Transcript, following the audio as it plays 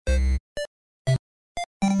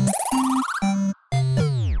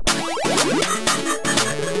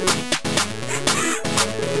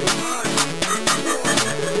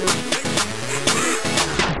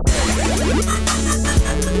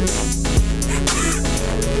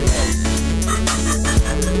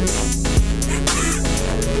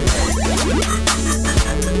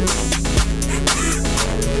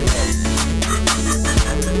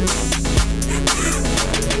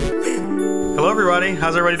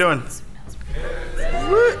everybody doing?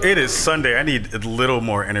 It is Sunday. I need a little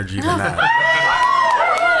more energy than that.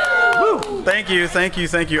 Woo. Thank you.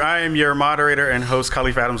 I am your moderator and host,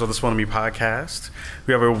 Khalif Adams of the Spawn Me podcast.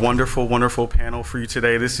 We have a wonderful, wonderful panel for you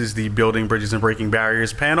today. This is the Building Bridges and Breaking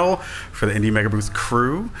Barriers panel for the Indie Mega Booth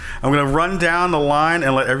crew. I'm going to run down the line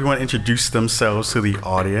and let everyone introduce themselves to the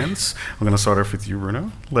audience. I'm going to start off with you,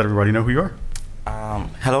 Bruno. Let everybody know who you are.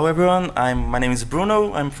 Hello, everyone. My name is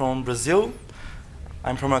Bruno. I'm from Brazil.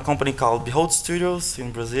 I'm from a company called Behold Studios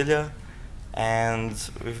in Brasilia, and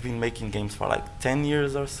we've been making games for like 10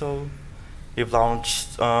 years or so. We've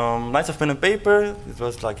launched Knights of Pen and Paper. It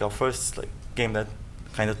was like our first game that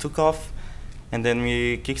kind of took off, and then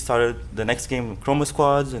we kickstarted the next game, Chroma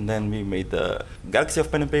Squad, and then we made the Galaxy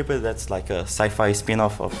of Pen and Paper. That's like a sci-fi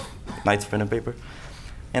spin-off of Knights of Pen and Paper.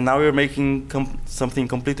 And now we're making something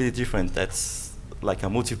completely different. That's like a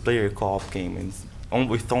multiplayer co-op game and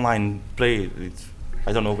with online play.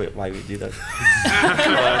 I don't know why we did that.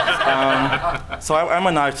 But, so I'm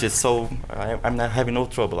an artist, so I'm not having no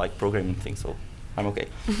trouble programming things, so I'm okay.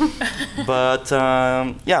 But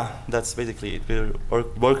yeah, that's basically it. We're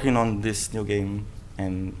working on this new game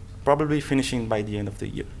and probably finishing by the end of the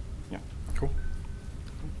year. Yeah. Cool.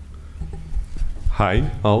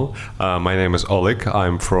 Hi, all. My name is Oleg.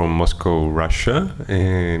 I'm from Moscow, Russia.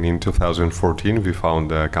 And in 2014, we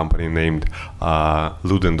found a company named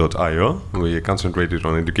Luden.io. We concentrated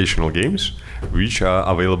on educational games, which are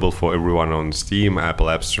available for everyone on Steam, Apple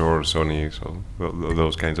App Store, Sony, so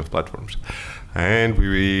those kinds of platforms. And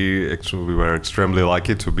we were extremely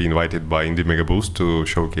lucky to be invited by Indie Mega Booth to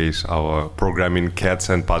showcase our programming cats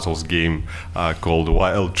and puzzles game called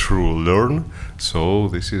Wild True Learn. So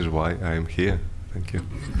this is why I'm here. Thank you.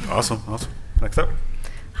 Awesome. Next up.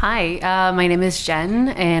 Hi, my name is Jen,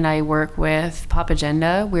 and I work with Pop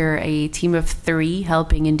Agenda. We're a team of 3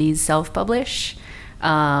 helping indies self-publish.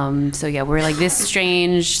 So yeah, we're like this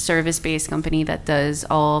strange service-based company that does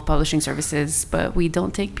all publishing services, but we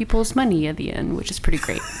don't take people's money at the end, which is pretty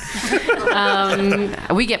great.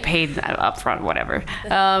 We get paid upfront, whatever.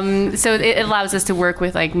 So it allows us to work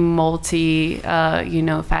with like faceted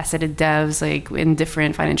devs, like in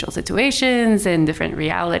different financial situations and different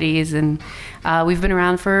realities. And we've been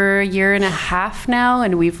around for a year and a half now,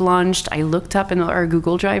 and we've launched. I looked up in our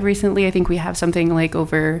Google Drive recently. I think we have something like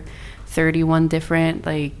over 31 different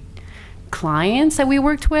clients that we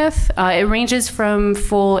worked with. It ranges from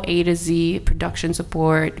full A to Z production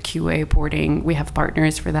support, QA porting. We have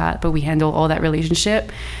partners for that, but we handle all that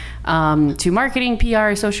relationship to marketing,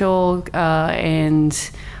 PR, social,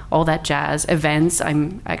 and all that jazz. Events.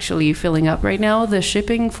 I'm actually filling up right now the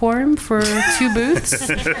shipping form for 2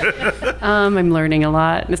 booths. I'm learning a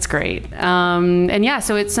lot. It's great. And yeah,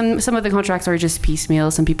 so it's some of the contracts are just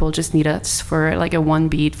piecemeal. Some people just need us for like a 1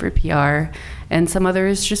 beat for PR, and some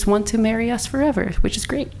others just want to marry us forever, which is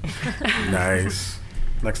great. Nice.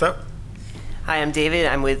 Next up. Hi, I'm David.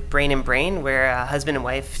 I'm with Brain and Brain. We're a husband and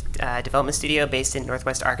wife development studio based in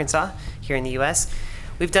Northwest Arkansas here in the U.S.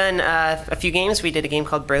 We've done a few games. We did a game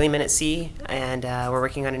called Burly Men at Sea, and we're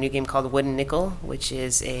working on a new game called Wooden Nickel, which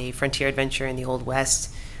is a frontier adventure in the Old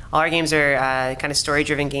West. All our games are kind of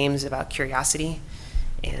story-driven games about curiosity,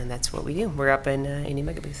 and that's what we do. We're up in Indie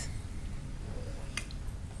Mega Booth.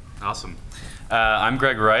 Awesome. I'm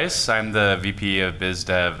Greg Rice. I'm the VP of Biz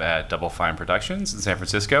Dev at Double Fine Productions in San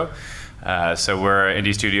Francisco. So we're an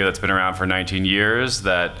indie studio that's been around for 19 years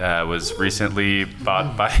that was recently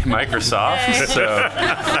bought by Microsoft.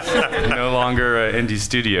 So no longer an indie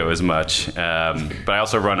studio as much. But I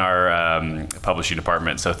also run our publishing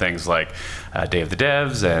department. So things like Day of the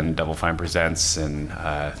Devs and Double Fine Presents and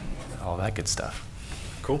all that good stuff.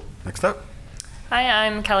 Cool. Next up. Hi,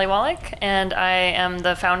 I'm Kelly Wallach, and I am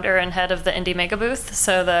the founder and head of the Indie Mega Booth,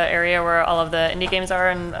 so the area where all of the indie games are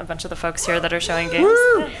and a bunch of the folks here that are showing games.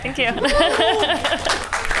 Woo! Thank you. Oh,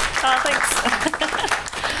 thanks.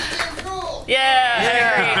 Yeah,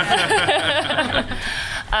 I agree.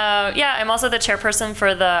 I'm also the chairperson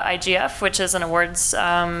for the IGF, which is an awards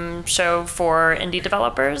show for indie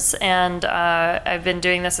developers, and I've been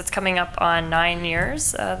doing this. It's coming up on 9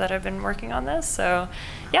 years that I've been working on this, so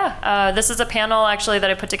yeah, this is a panel actually that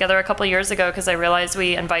I put together a couple years ago because I realized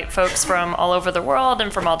we invite folks from all over the world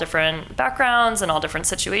and from all different backgrounds and all different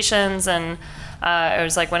situations, and I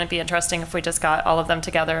was like, wouldn't it be interesting if we just got all of them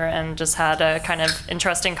together and just had a kind of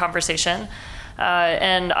interesting conversation?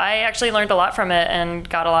 And I actually learned a lot from it and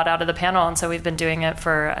got a lot out of the panel, and so we've been doing it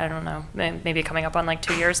for, I don't know, maybe coming up on like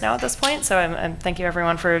 2 years now at this point. So I'm thank you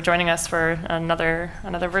everyone for joining us for another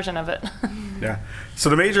version of it. Yeah. So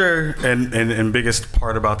the major and biggest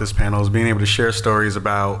part about this panel is being able to share stories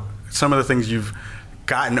about some of the things you've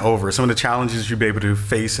gotten over, some of the challenges you've been able to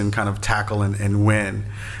face and kind of tackle and win.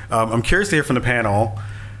 I'm curious to hear from the panel.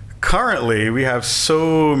 Currently, we have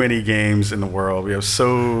so many games in the world. We have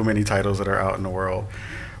so many titles that are out in the world.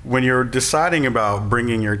 When you're deciding about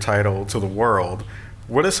bringing your title to the world,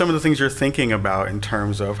 what are some of the things you're thinking about in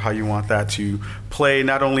terms of how you want that to play,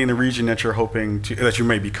 not only in the region that you're hoping to, that you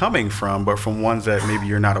may be coming from, but from ones that maybe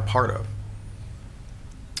you're not a part of?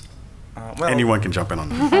 Anyone can jump in on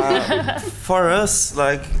that. For us,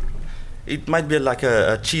 like, it might be like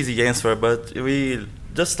a cheesy answer, but we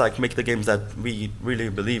just like make the games that we really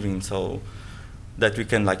believe in, so that we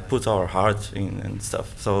can like put our heart in and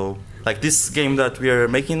stuff. So like this game that we are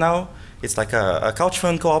making now, it's like a couch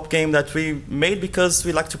fun co-op game that we made because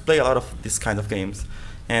we like to play a lot of this kind of games,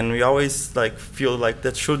 and we always like feel like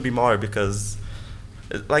that should be more, because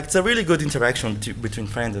like it's a really good interaction between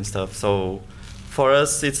friends and stuff. So for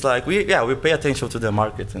us, it's like we pay attention to the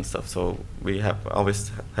market and stuff. So we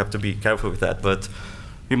always have to be careful with that. But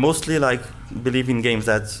we mostly like believe in games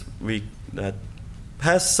that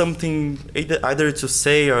has something either to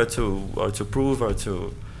say or to prove or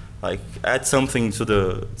to like add something to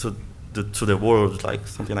the world, like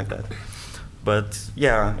something like that. But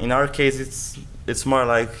yeah, in our case, it's more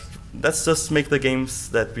like let's just make the games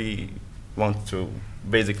that we want to,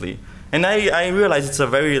 basically. And I realize it's a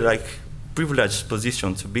very like privileged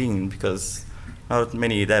position to be in, because not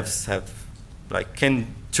many devs can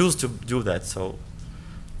choose to do that. So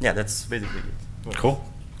yeah, that's basically it. Cool.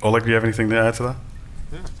 Oleg, do you have anything to add to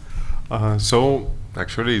that? So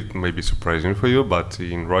actually, it may be surprising for you, but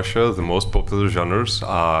in Russia, the most popular genres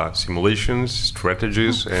are simulations,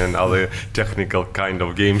 strategies, and other technical kind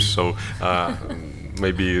of games. So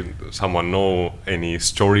maybe someone know any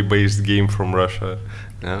story-based game from Russia?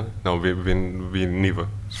 No, we never.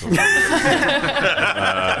 So.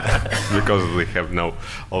 Because we have no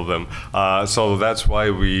of them. So that's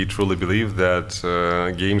why we truly believe that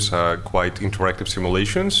games are quite interactive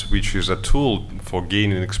simulations, which is a tool for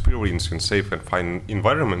gaining experience in safe and fun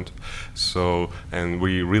environment. So, and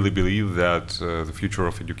we really believe that the future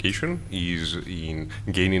of education is in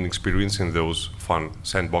gaining experience in those fun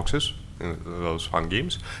sandboxes, in those fun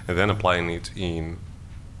games, and then applying it in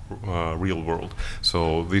real world.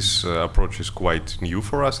 So this approach is quite new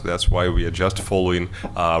for us. That's why we are just following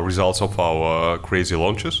results of our crazy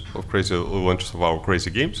launches of our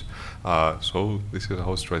crazy games. So this is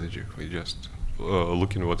our strategy. We just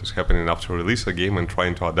looking at what is happening after release a game and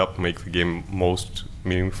trying to adapt, make the game most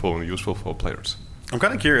meaningful and useful for players. I'm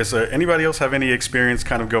kind of curious, anybody else have any experience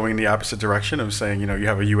kind of going in the opposite direction of saying, you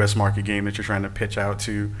have a US market game that you're trying to pitch out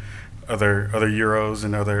to other Euros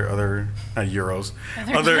and other geos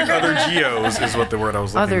is what the word I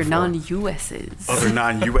was looking other for. non-USs. Other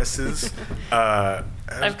non-USs.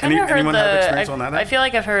 I've kind of heard anyone have experience on that? I feel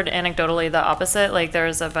like I've heard anecdotally the opposite. Like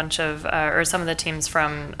there's a bunch of, or some of the teams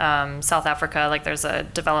from South Africa, like there's a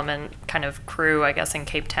development kind of crew, I guess, in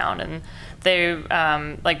Cape Town, and they,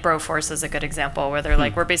 like Broforce is a good example, where they're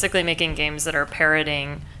like, we're basically making games that are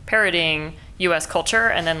parroting US culture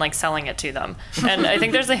and then like selling it to them. And I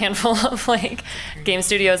think there's a handful of like game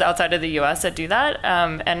studios outside of the US that do that.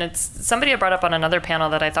 And it's somebody had brought up on another panel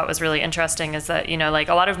that I thought was really interesting, is that, like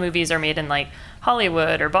a lot of movies are made in like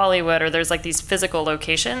Hollywood or Bollywood, or there's like these physical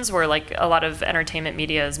locations where like a lot of entertainment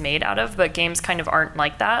media is made out of, but games kind of aren't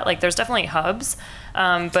like that. Like there's definitely hubs,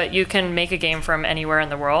 but you can make a game from anywhere in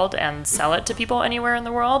the world and sell it to people anywhere in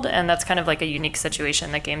the world. And that's kind of like a unique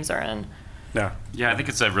situation that games are in. Yeah, I think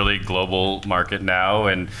it's a really global market now,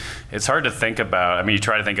 and it's hard to think about. I mean, you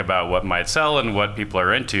try to think about what might sell and what people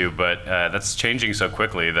are into, but that's changing so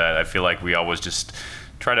quickly that I feel like we always just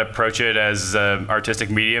try to approach it as an artistic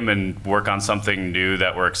medium and work on something new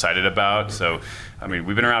that we're excited about. So, I mean,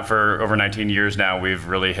 we've been around for over 19 years now. We've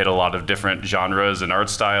really hit a lot of different genres and art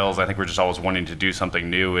styles. I think we're just always wanting to do something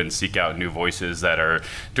new and seek out new voices that are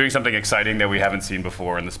doing something exciting that we haven't seen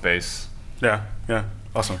before in the space. Yeah.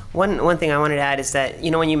 Awesome. One thing I wanted to add is that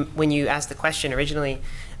when you asked the question originally,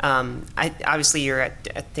 obviously you're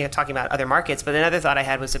talking about other markets, but another thought I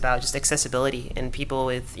had was about just accessibility and people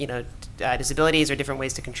with disabilities or different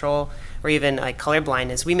ways to control, or even like color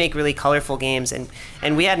blindness. We make really colorful games,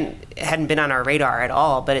 and we hadn't been on our radar at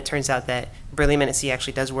all. But it turns out that Brilliant Minute C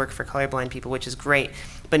actually does work for colorblind people, which is great.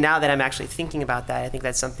 But now that I'm actually thinking about that, I think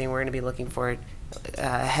that's something we're going to be looking forward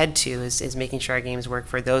ahead to is making sure our games work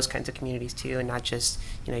for those kinds of communities too, and not just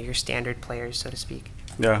your standard players, so to speak.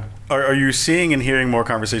 Yeah. Are you seeing and hearing more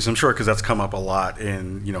conversations? I'm sure because that's come up a lot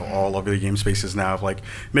in all of the game spaces now, of like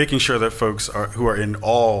making sure that folks who are in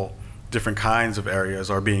all different kinds of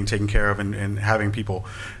areas are being taken care of, and having people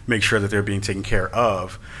make sure that they're being taken care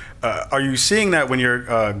of. Are you seeing that when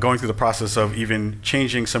you're going through the process of even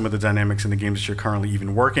changing some of the dynamics in the games that you're currently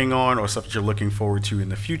even working on, or stuff that you're looking forward to in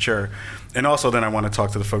the future? And also then I want to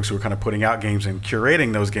talk to the folks who are kind of putting out games and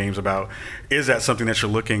curating those games about, is that something that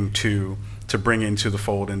you're looking to bring into the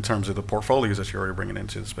fold in terms of the portfolios that you're already bringing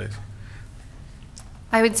into the space?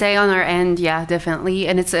 I would say on our end, yeah, definitely.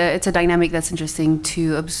 And it's a dynamic that's interesting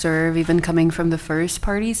to observe, even coming from the first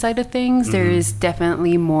party side of things. Mm-hmm. There is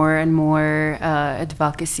definitely more and more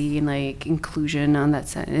advocacy and like inclusion on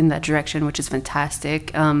that in that direction, which is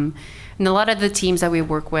fantastic. And a lot of the teams that we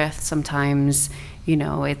work with, sometimes, you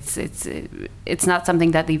know, it's not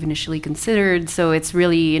something that they've initially considered. So it's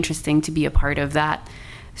really interesting to be a part of that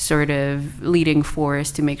sort of leading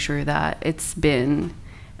force to make sure that it's been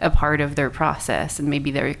a part of their process, and maybe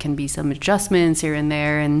there can be some adjustments here and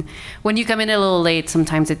there. And when you come in a little late,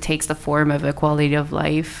 sometimes it takes the form of a quality of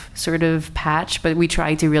life sort of patch, but we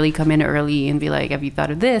try to really come in early and be like, have you thought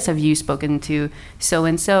of this? Have you spoken to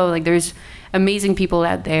so-and-so? Like, there's amazing people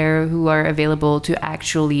out there who are available to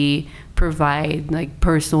actually provide like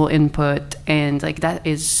personal input, and like that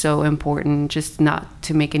is so important, just not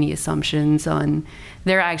to make any assumptions on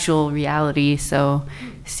their actual reality. So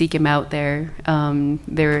seek them out there.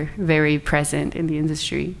 They're very present in the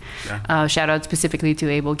industry. Yeah. Shout out specifically to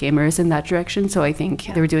Able Gamers in that direction. So I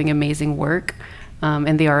think they're doing amazing work,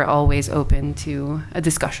 and they are always open to a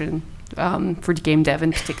discussion for game dev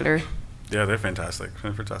in particular. Yeah, they're fantastic.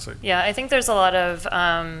 They're fantastic. Yeah, I think there's a lot of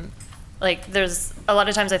there's a lot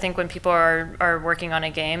of times I think when people are working on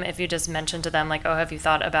a game, if you just mention to them like, oh, have you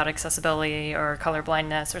thought about accessibility or color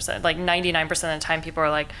blindness or something, like 99% of the time people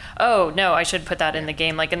are like, oh no, I should put that in the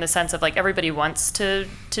game, like in the sense of like everybody wants to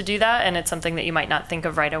do that, and it's something that you might not think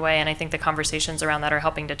of right away. And I think the conversations around that are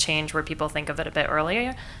helping to change where people think of it a bit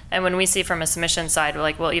earlier. And when we see from a submission side,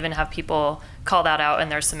 like we'll even have people call that out in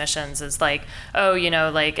their submissions, is like, oh, you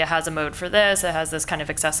know, like it has a mode for this, it has this kind of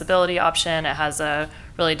accessibility option, it has a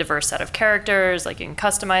really diverse set of characters, like you can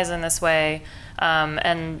customize in this way.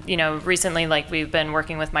 And, you know, recently, like we've been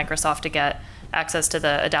working with Microsoft to get access to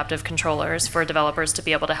the adaptive controllers for developers to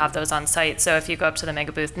be able to have those on site. So if you go up to the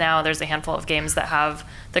Mega Booth now, there's a handful of games that have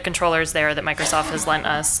the controllers there that Microsoft has lent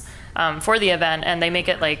us for the event, and they make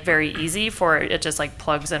it like very easy for it, just like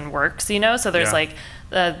plugs and works, you know? So there's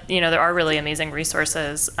there are really amazing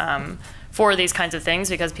resources for these kinds of things,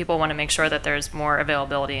 because people want to make sure that there's more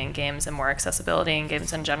availability in games and more accessibility in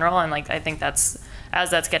games in general. And like I think that's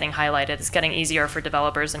getting highlighted, it's getting easier for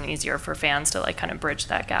developers and easier for fans to like kind of bridge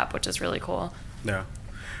that gap, which is really cool. Yeah.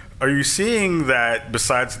 Are you seeing that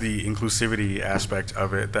besides the inclusivity aspect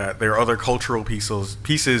of it, that there are other cultural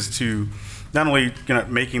pieces to not only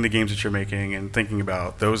making the games that you're making and thinking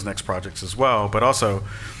about those next projects as well, but also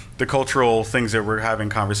the cultural things that we're having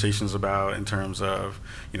conversations about in terms of,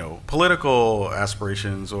 political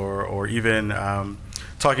aspirations, or even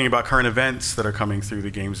talking about current events that are coming through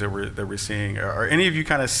the games that we're seeing? Are any of you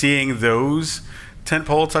kind of seeing those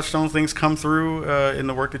tentpole touchstone things come through in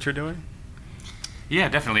the work that you're doing? Yeah,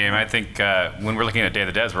 definitely. I mean, I think when we're looking at Day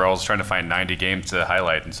of the Devs, we're always trying to find 90 games to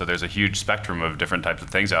highlight, and so there's a huge spectrum of different types of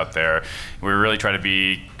things out there. We really try to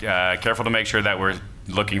be careful to make sure that we're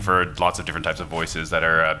looking for lots of different types of voices that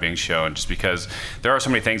are being shown, just because there are so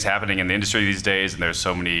many things happening in the industry these days, and there's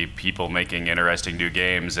so many people making interesting new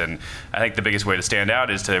games. And I think the biggest way to stand out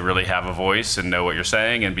is to really have a voice and know what you're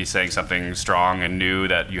saying, and be saying something strong and new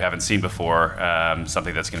that you haven't seen before,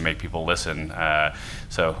 something that's going to make people listen.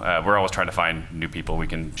 So we're always trying to find new people we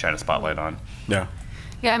can shine a spotlight on. Yeah.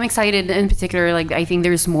 Yeah, I'm excited. In particular, like I think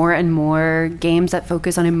there's more and more games that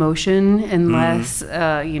focus on emotion and less, the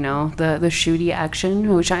shooty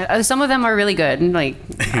action. Which some of them are really good. Like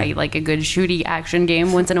I like a good shooty action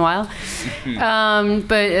game once in a while.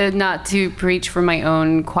 But not to preach for my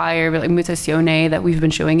own choir, but like Mutazione that we've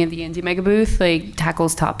been showing at the Indie Mega Booth, like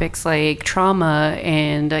tackles topics like trauma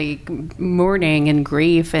and like mourning and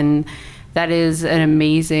grief, and that is an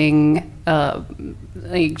amazing,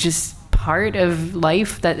 just part of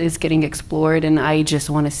life that is getting explored, and I just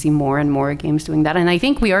want to see more and more games doing that, and I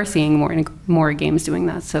think we are seeing more games doing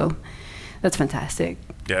that, so that's fantastic.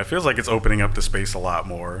 Yeah, it feels like it's opening up the space a lot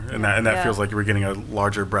more, and that feels like we're getting a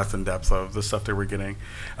larger breadth and depth of the stuff that we're getting.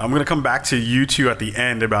 I'm going to come back to you two at the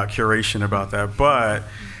end about curation about that, but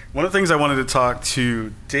one of the things I wanted to talk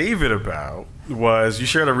to David about was you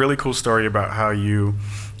shared a really cool story about how you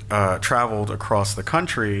traveled across the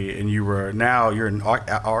country, and you're in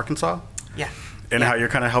Arkansas. Yeah. And how you're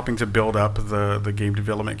kind of helping to build up the game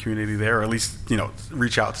development community there, or at least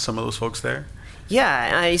reach out to some of those folks there.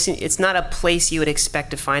 Yeah, it's not a place you would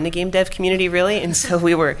expect to find a game dev community, really. And so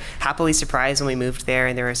we were happily surprised when we moved there,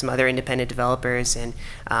 and there were some other independent developers and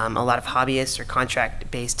a lot of hobbyists or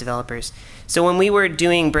contract-based developers. So when we were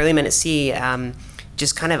doing Burly Men at Sea,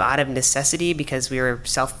 just kind of out of necessity, because we were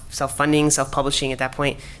self-funding, self-publishing at that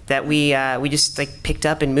point, that we just like picked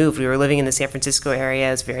up and moved. We were living in the San Francisco area.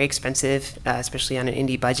 It was very expensive, especially on an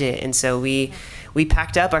indie budget, and so we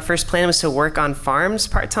packed up. Our first plan was to work on farms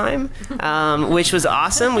part-time, which was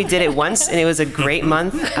awesome. We did it once, and it was a great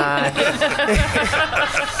month.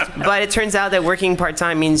 But it turns out that working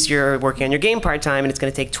part-time means you're working on your game part-time, and it's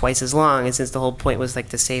going to take twice as long. And since the whole point was like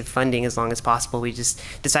to save funding as long as possible, we just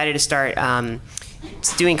decided to start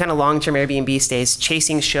doing kind of long-term Airbnb stays,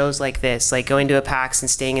 chasing shows like this, like going to a PAX and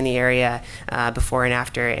staying in the area before and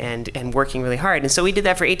after, and working really hard. And so we did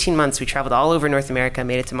that for 18 months. We traveled all over North America,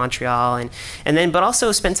 made it to Montreal, and then but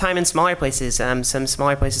also spent time in smaller places, some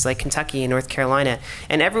smaller places like Kentucky and North Carolina.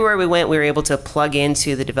 And everywhere we went, we were able to plug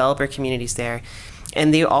into the developer communities there.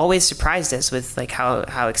 And they always surprised us with like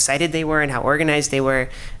how excited they were and how organized they were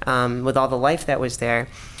with all the life that was there.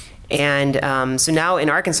 And so now in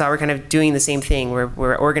Arkansas, we're kind of doing the same thing.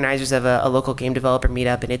 We're organizers of a local game developer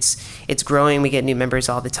meetup, and it's growing. We get new members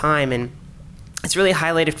all the time, and it's really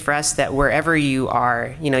highlighted for us that wherever you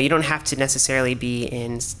are, you don't have to necessarily be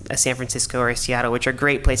in a San Francisco or a Seattle, which are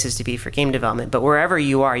great places to be for game development. But wherever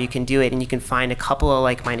you are, you can do it, and you can find a couple of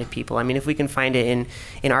like-minded people. I mean, if we can find it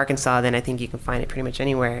in Arkansas, then I think you can find it pretty much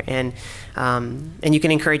anywhere, and you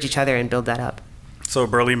can encourage each other and build that up. So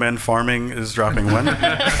Burly Men Farming is dropping when?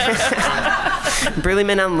 Burly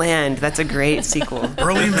Men on Land. That's a great sequel.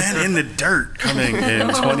 Burly Men in the Dirt coming in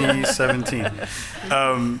 2017.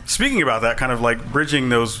 Speaking about that, kind of like building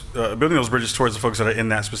those bridges towards the folks that are in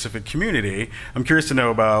that specific community, I'm curious to know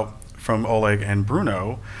about, from Oleg and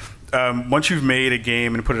Bruno, once you've made a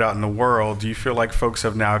game and put it out in the world, do you feel like folks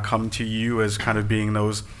have now come to you as kind of being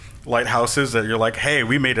those lighthouses that you're like, hey,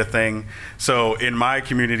 we made a thing, so in my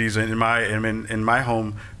communities and in my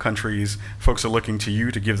home countries, folks are looking to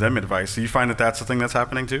you to give them advice? Do you find that that's the thing that's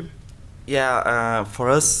happening too? Yeah,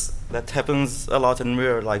 for us that happens a lot, and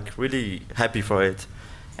we're like really happy for it.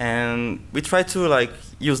 And we try to like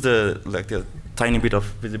use the tiny bit of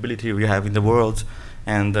visibility we have in the world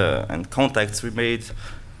and contacts we made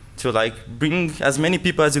to like bring as many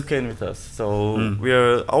people as you can with us. So we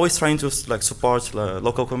are always trying to like support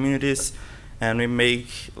local communities, and we make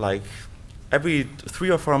like every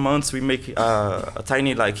 3 or 4 months we make a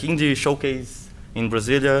tiny like indie showcase in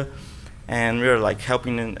Brasilia, and we are like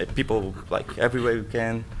helping people like every way we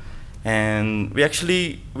can. And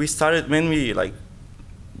we started when we like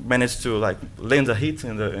managed to like land a hit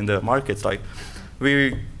in the markets. Like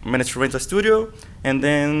we managed to rent a studio, and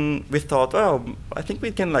then we thought, well, I think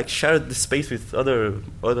we can like share the space with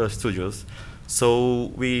other studios.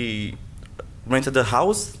 So we rented a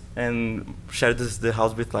house and shared the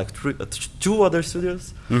house with like 2 other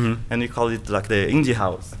studios, and we called it like the Indie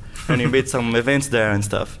House. And we made some events there and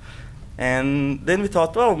stuff. And then we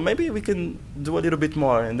thought, well, maybe we can do a little bit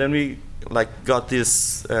more. And then we like got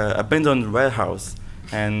this abandoned warehouse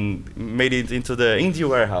and made it into the Indie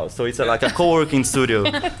Warehouse. So it's like a co-working studio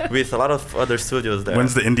with a lot of other studios there.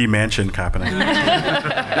 When's the Indie Mansion happening?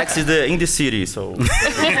 Next is the Indie City, so watch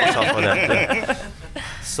out for that. Yeah.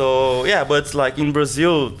 So yeah, but like in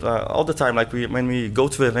Brazil, all the time, like when we go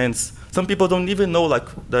to events, some people don't even know like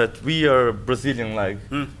that we are Brazilian. Like,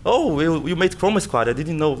 oh, you made Chroma Squad. I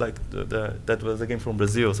didn't know like that was a game from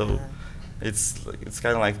Brazil. So it's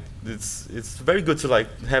kind of like it's very good to like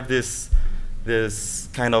have this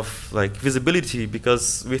kind of like visibility,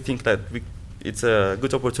 because we think that it's a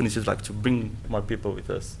good opportunity to bring more people with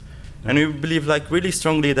us. And we believe like really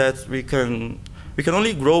strongly that we can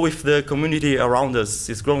only grow if the community around us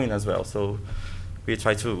is growing as well. So we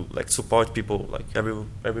try to like support people like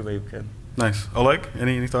every way we can. Nice. Oleg,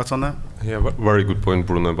 any thoughts on that? Yeah, very good point,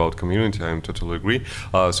 Bruno, about community. I totally agree.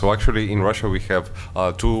 So actually, in Russia, we have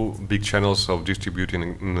 2 big channels of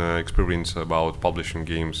distributing experience about publishing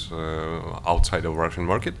games outside of Russian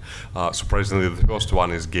market. Surprisingly, the first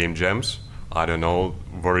one is Game Jams. I don't know,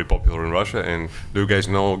 very popular in Russia. And do you guys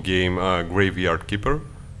know game Graveyard Keeper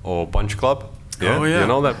or Punch Club? Yeah? Oh, yeah. You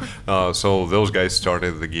know that? So those guys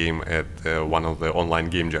started the game at one of the online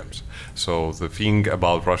game jams. So the thing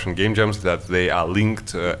about Russian game jams that they are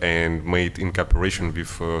linked and made in cooperation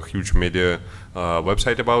with a huge media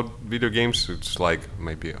website about video games. It's like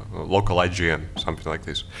maybe a local IGN, something like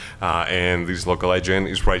this. And this local IGN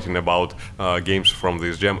is writing about games from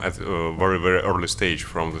this jam at a very, very early stage,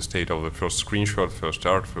 from the state of the first screenshot, first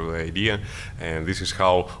art, for the idea. And this is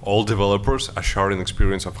how all developers are sharing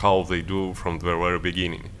experience of how they do from the very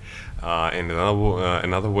beginning. And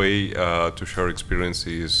another way to share experience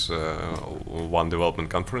is one development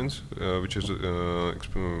conference, which is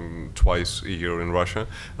twice a year in Russia,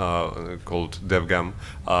 called DevGam.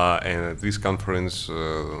 And at this conference,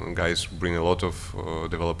 guys bring a lot of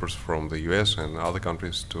developers from the US and other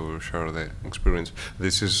countries to share their experience.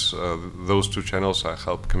 This is those two channels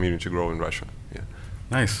help community grow in Russia. Yeah.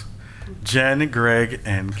 Nice. Jen, Greg,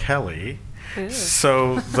 and Kelly.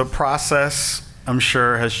 So the process, I'm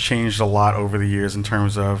sure, has changed a lot over the years in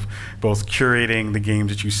terms of both curating the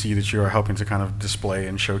games that you see that you are helping to kind of display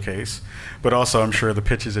and showcase, but also I'm sure the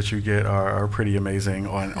pitches that you get are pretty amazing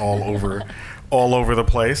on all over the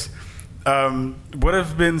place. What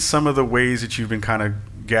have been some of the ways that you've been kind of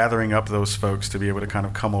gathering up those folks to be able to kind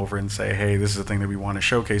of come over and say, hey, this is the thing that we want to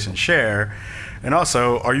showcase and share? And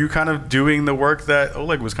also, are you kind of doing the work that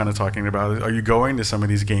Oleg was kind of talking about? Are you going to some of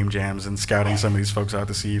these game jams and scouting some of these folks out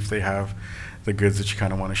to see if they have the goods that you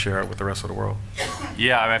kind of want to share out with the rest of the world?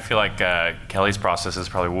 Yeah, I feel like Kelly's process is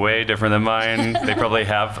probably way different than mine. They probably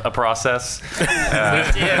have a process. We do.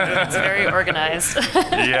 It's very organized.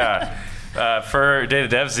 Yeah. For Data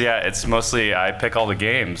Devs, it's mostly I pick all the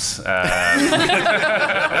games. And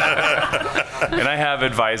I have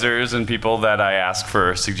advisors and people that I ask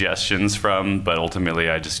for suggestions from, but ultimately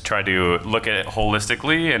I just try to look at it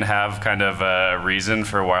holistically and have kind of a reason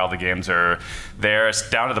for why all the games are there. It's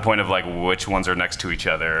down to the point of like which ones are next to each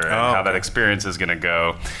other and how that experience is going to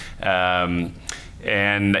go.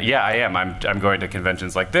 And yeah, I am. I'm going to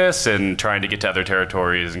conventions like this and trying to get to other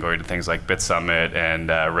territories and going to things like BitSummit and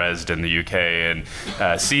Rezzed in the UK and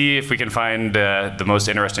see if we can find the most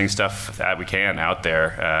interesting stuff that we can out there.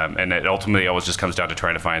 And it ultimately always just comes down to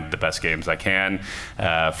trying to find the best games I can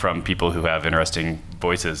from people who have interesting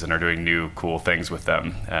voices and are doing new, cool things with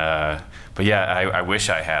them. But yeah, I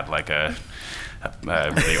wish I had like a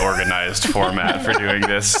really organized format for doing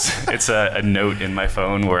this. It's a note in my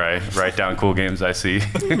phone where I write down cool games I see.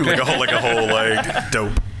 like a whole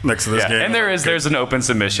dope next to this game. And there's an open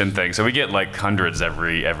submission thing. So we get like hundreds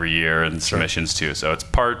every year and submissions too. So it's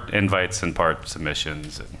part invites and part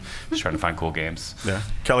submissions and just trying to find cool games. Yeah.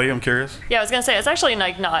 Kelly, I'm curious. Yeah, I was gonna say it's actually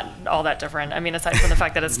like not all that different. I mean, aside from the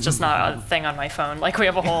fact that it's just not a thing on my phone. Like we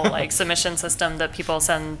have a whole like submission system that people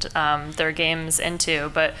send their games into.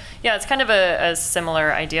 But yeah, it's kind of a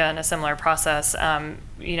similar idea and a similar process.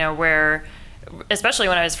 Where especially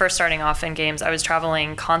when I was first starting off in games, I was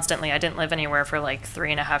traveling constantly. I didn't live anywhere for like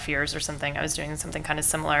 3.5 years or something. I was doing something kind of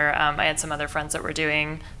similar. I had some other friends that were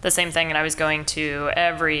doing the same thing, and I was going to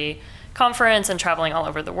every conference and traveling all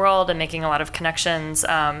over the world and making a lot of connections.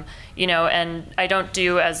 And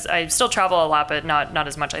I still travel a lot, but not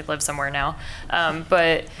as much. I live somewhere now.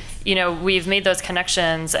 But we've made those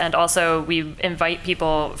connections, and also we invite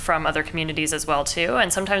people from other communities as well too.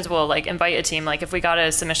 And sometimes we'll like invite a team. Like if we got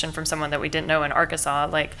a submission from someone that we didn't know in Arkansas,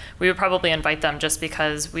 like we would probably invite them just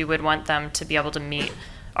because we would want them to be able to meet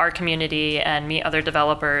our community and meet other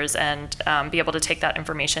developers and be able to take that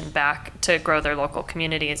information back to grow their local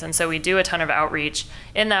communities. And so we do a ton of outreach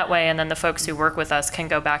in that way, and then the folks who work with us can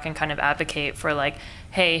go back and kind of advocate for like,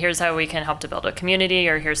 hey, here's how we can help to build a community,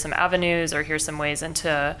 or here's some avenues, or here's some ways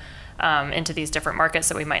into these different markets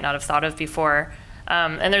that we might not have thought of before.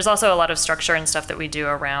 And there's also a lot of structure and stuff that we do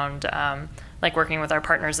around like working with our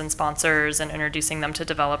partners and sponsors and introducing them to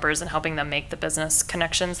developers and helping them make the business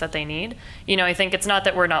connections that they need. I think it's not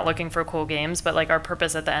that we're not looking for cool games, but like our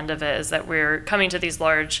purpose at the end of it is that we're coming to these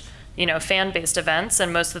large, fan-based events,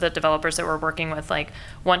 and most of the developers that we're working with like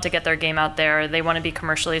want to get their game out there. They want to be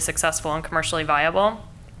commercially successful and commercially viable.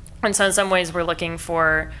 And so in some ways we're looking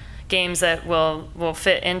for games that will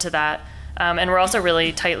fit into that. And we're also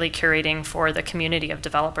really tightly curating for the community of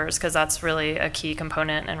developers, because that's really a key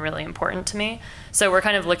component and really important to me. So we're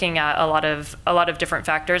kind of looking at a lot of different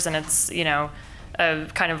factors, and it's a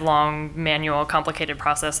kind of long, manual, complicated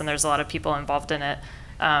process, and there's a lot of people involved in it.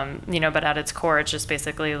 But at its core, it's just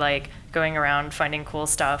basically like going around finding cool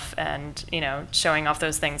stuff and showing off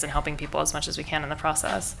those things and helping people as much as we can in the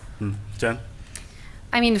process. Jen?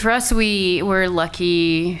 I mean, for us, we're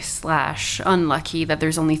lucky/unlucky that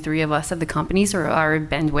there's only 3 of us at the company, so our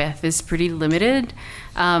bandwidth is pretty limited.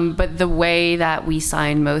 But the way that we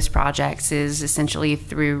sign most projects is essentially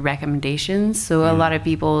through recommendations. So a lot of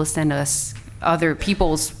people send us other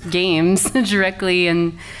people's games directly,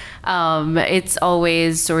 and it's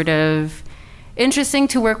always sort of interesting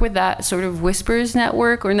to work with that sort of whispers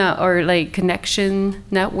network or like connection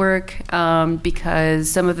network, because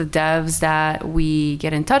some of the devs that we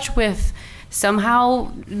get in touch with, somehow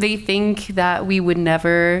they think that we would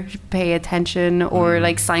never pay attention or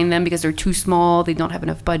like sign them because they're too small, they don't have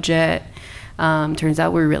enough budget. Turns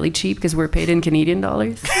out we're really cheap because we're paid in Canadian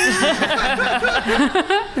dollars.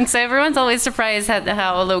 And so everyone's always surprised at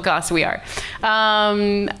how low cost we are.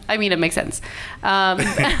 I mean, it makes sense. But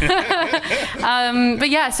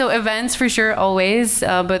yeah, so events for sure, always,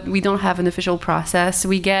 but we don't have an official process.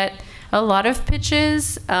 We get a lot of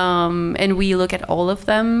pitches, and we look at all of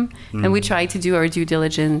them, and we try to do our due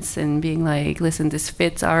diligence and being like, listen, this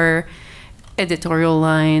fits our editorial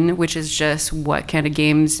line, which is just what kind of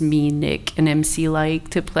games me, Nick, and MC like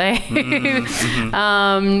to play.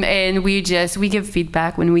 And we give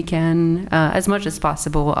feedback when we can, as much as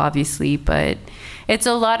possible, obviously, but it's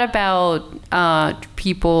a lot about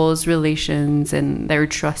people's relations and their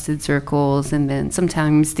trusted circles, and then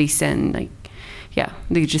sometimes they send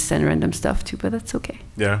they just send random stuff too, but that's okay.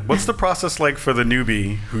 Yeah. What's the process like for the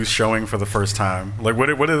newbie who's showing for the first time? Like, what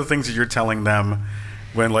are the things that you're telling them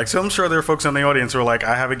when, like, so I'm sure there are folks in the audience who are like,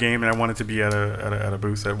 I have a game and I want it to be at a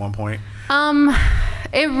booth at one point.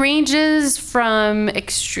 It ranges from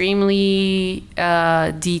extremely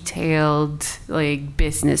detailed, like,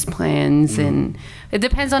 business plans, and it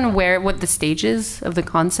depends on what the stage is of the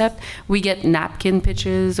concept. We get napkin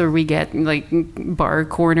pitches, or we get like bar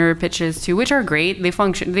corner pitches too, which are great. They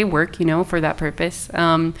function, they work, for that purpose.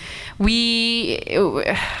 There's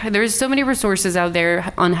so many resources out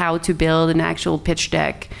there on how to build an actual pitch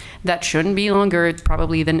deck that shouldn't be longer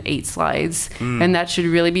probably than 8 slides, and that should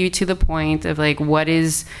really be to the point of like, what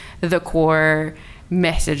is the core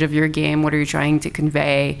message of your game? What are you trying to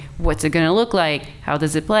convey? What's it going to look like? How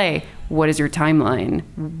does it play? What is your timeline?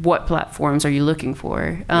 What platforms are you looking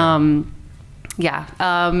for?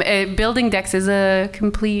 Building decks is a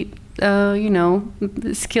complete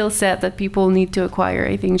skill set that people need to acquire,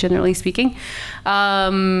 I think, generally speaking.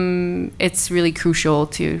 It's really crucial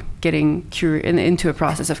to getting into a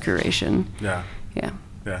process of curation. Yeah.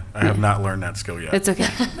 Yeah, I have not learned that skill yet. It's okay.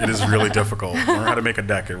 It is really difficult. Learn how to make a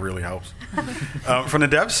deck. It really helps. From the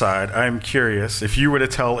dev side, I'm curious, if you were to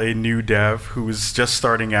tell a new dev who is just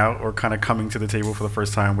starting out or kind of coming to the table for the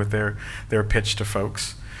first time with their pitch to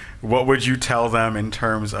folks, what would you tell them in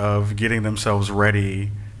terms of getting themselves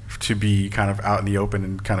ready to be kind of out in the open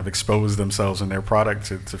and kind of expose themselves and their product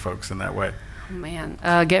to folks in that way? Oh, man.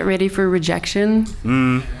 Get ready for rejection.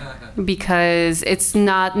 Because it's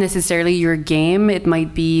not necessarily your game. It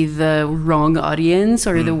might be the wrong audience,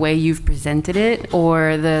 or the way you've presented it,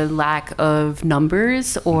 or the lack of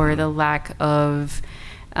numbers, or the lack of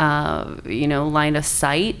line of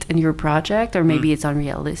sight in your project, or maybe it's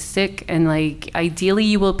unrealistic. And like, ideally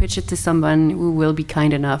you will pitch it to someone who will be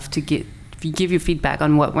kind enough to give you feedback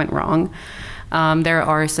on what went wrong. There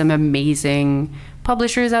are some amazing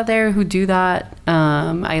publishers out there who do that.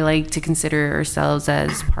 I like to consider ourselves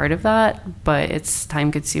as part of that, but it's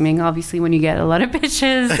time consuming, obviously, when you get a lot of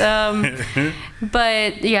pitches.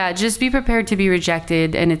 But yeah, just be prepared to be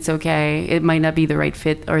rejected, and it's okay. It might not be the right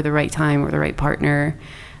fit or the right time or the right partner.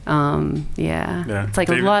 It's like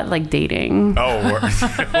David? A lot like dating. Oh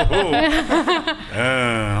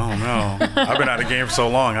no. I've been out of the game for so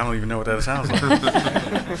long, I don't even know what that sounds like.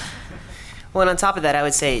 Well, and on top of that, I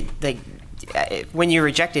would say, like, when you're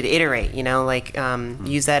rejected, iterate,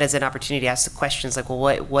 use that as an opportunity to ask the questions like,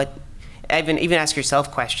 well, what even ask yourself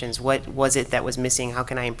questions. What was it that was missing? How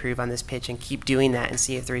can I improve on this pitch? And keep doing that and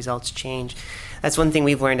see if the results change. That's one thing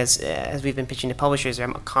we've learned as we've been pitching to publishers.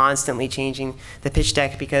 I'm constantly changing the pitch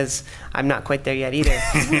deck because I'm not quite there yet either.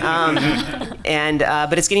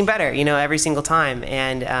 But it's getting better, every single time.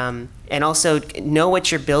 And also know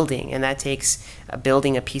what you're building, and that takes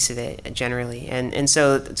building a piece of it generally. And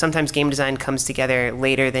so sometimes game design comes together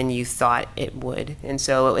later than you thought it would. And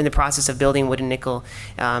so in the process of building Wood and Nickel,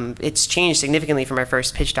 it's changed significantly from our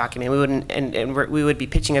first pitch document. We would be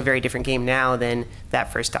pitching a very different game now than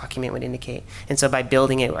that first document would indicate. And so by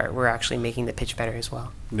building it, we're actually making the pitch better as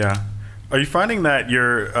well. Yeah. Are you finding that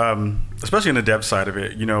you're, especially in the dev side of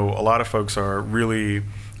it, a lot of folks are really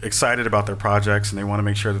excited about their projects and they want to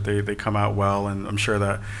make sure that they come out well, and I'm sure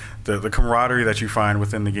that the camaraderie that you find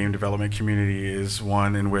within the game development community is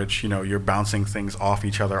one in which you're bouncing things off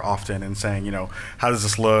each other often and saying, how does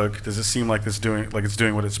this look? Does it seem like it's doing what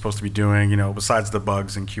it's supposed to be doing? Besides the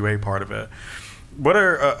bugs and QA part of it. What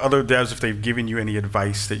are other devs, if they've given you any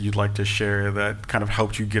advice that you'd like to share that kind of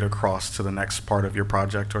helped you get across to the next part of your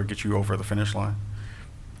project or get you over the finish line?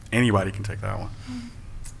 Anybody can take that one.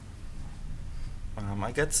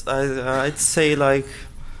 I guess I'd say like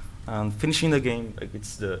finishing the game. Like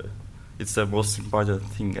it's the most important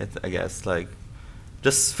thing. I guess like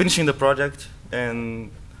just finishing the project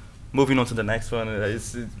and moving on to the next one.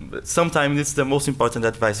 Sometimes it's the most important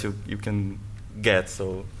advice you can get.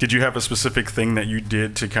 So did you have a specific thing that you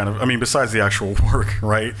did to kind of, I mean, besides the actual work,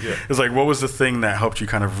 right? Yeah. It's like, what was the thing that helped you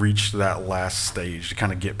kind of reach that last stage, to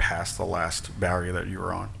kind of get past the last barrier that you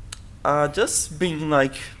were on? just being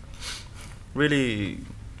like really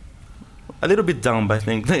a little bit dumb, I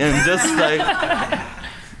think, and just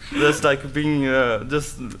like being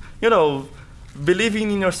just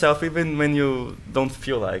believing in yourself even when you don't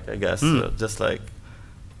feel like, I guess. Just like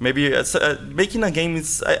maybe making a game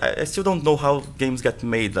is, I still don't know how games get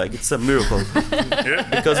made. Like, it's a miracle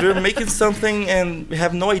because we're making something and we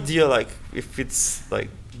have no idea like if it's like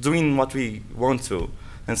doing what we want to,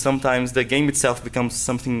 and sometimes the game itself becomes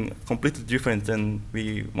something completely different than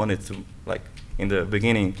we wanted to, like in the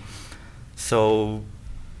beginning. So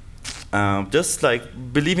just like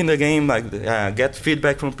believe in the game, like get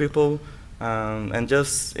feedback from people, and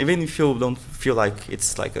just even if you don't feel like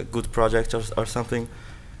it's like a good project or something,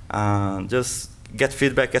 just get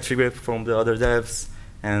feedback from the other devs,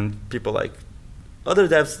 and people like other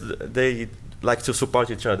devs, they like to support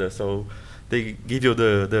each other, so they give you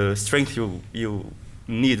the strength you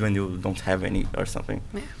need when you don't have any or something.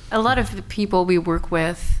 A lot of the people we work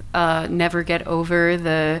with never get over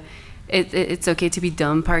the it's okay to be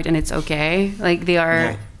dumb part, and it's okay. Like, they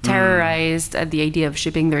are terrorized at the idea of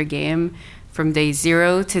shipping their game from day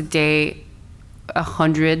 0 to day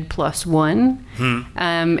 100 plus 1.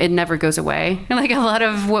 It never goes away. Like, a lot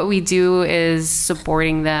of what we do is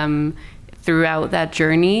supporting them throughout that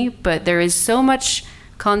journey, but there is so much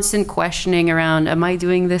constant questioning around, am I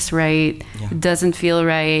doing this right? It doesn't feel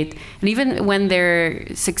right. And even when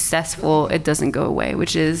they're successful, it doesn't go away,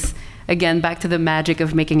 which is, again, back to the magic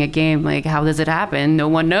of making a game. Like, how does it happen? No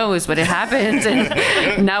one knows, but it happens.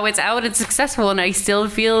 And now it's out, it's successful, and I still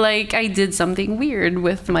feel like I did something weird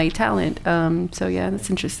with my talent. So yeah, that's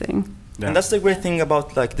interesting. Yeah. And that's the great thing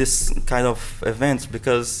about like this kind of events,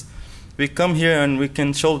 because we come here and we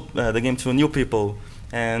can show the game to new people,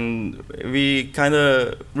 and we kind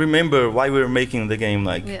of remember why we were making the game.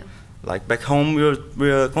 Like back home, we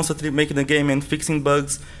were constantly making the game and fixing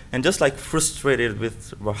bugs, and just like frustrated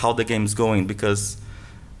with how the game's going, because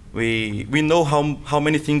we know how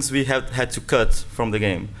many things we have had to cut from the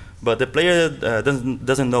game, but the player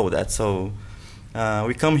doesn't know that. So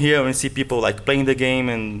we come here and see people like playing the game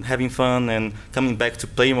and having fun and coming back to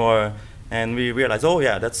play more, and we realize, oh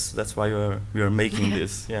yeah, that's why we are making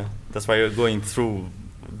this. Yeah, that's why you're going through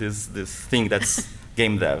this thing that's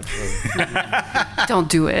game dev. So. Don't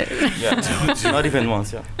do it. Yeah, not even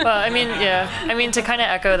once. Yeah. Well, I mean, to kind of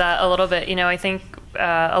echo that a little bit, I think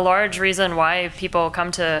a large reason why people come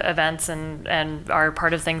to events and are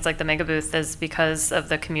part of things like the Mega Booth is because of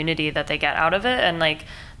the community that they get out of it, and like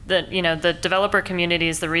the developer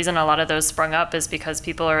communities. The reason a lot of those sprung up is because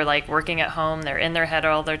people are like working at home, they're in their head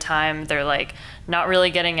all their time, they're like not really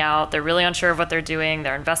getting out, they're really unsure of what they're doing,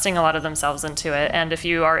 they're investing a lot of themselves into it, and if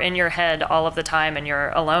you are in your head all of the time and you're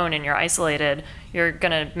alone and you're isolated, you're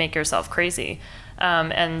gonna make yourself crazy.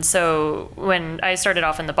 And so when I started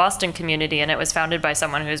off in the Boston community, and it was founded by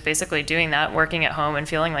someone who's basically doing that, working at home and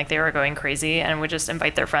feeling like they were going crazy, and would just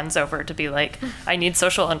invite their friends over to be like, I need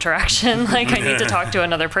social interaction, like I need to talk to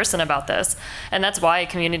another person about this. And that's why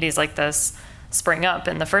communities like this spring up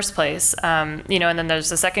in the first place. And then there's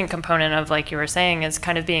the second component of, like you were saying, is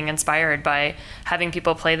kind of being inspired by having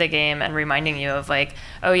people play the game and reminding you of like,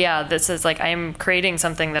 oh yeah, this is like, I'm creating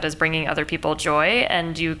something that is bringing other people joy,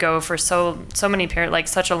 and you go for so many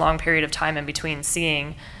such a long period of time in between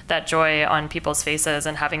seeing that joy on people's faces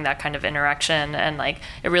and having that kind of interaction, and like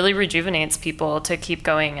it really rejuvenates people to keep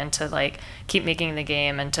going and to like keep making the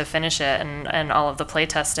game and to finish it and all of the play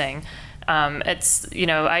testing. It's,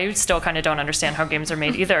 I still kind of don't understand how games are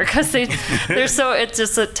made either, because it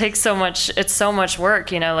takes so much, it's so much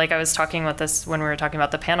work, like I was talking about this when we were talking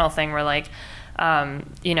about the panel thing, where like,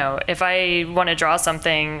 if I want to draw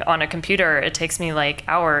something on a computer, it takes me like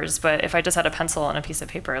hours, but if I just had a pencil and a piece of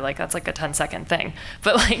paper, like that's like a 10-second thing.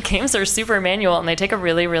 But like games are super manual, and they take a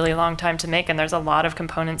really, really long time to make, and there's a lot of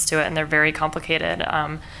components to it, and they're very complicated.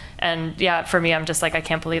 And yeah, for me, I'm just like, I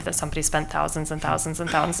can't believe that somebody spent thousands and thousands and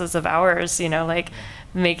thousands of hours, like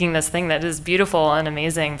making this thing that is beautiful and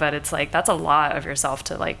amazing. But it's like, that's a lot of yourself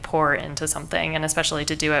to like pour into something, and especially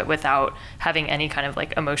to do it without having any kind of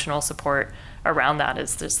like emotional support around that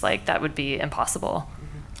is just like, that would be impossible.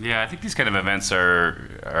 Yeah, I think these kind of events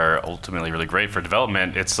are ultimately really great for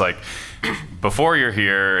development. It's like before you're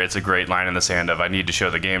here, it's a great line in the sand of I need to show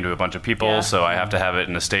the game to a bunch of people, so I have to have it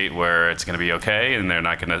in a state where it's going to be okay and they're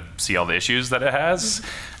not going to see all the issues that it has.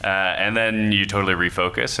 And then you totally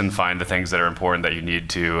refocus and find the things that are important that you need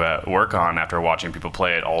to work on after watching people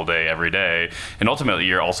play it all day, every day. And ultimately,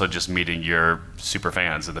 you're also just meeting your super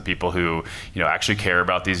fans and the people who actually care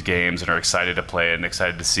about these games and are excited to play it and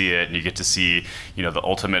excited to see it. And you get to see the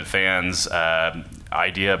ultimate fans'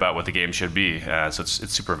 idea about what the game should be. So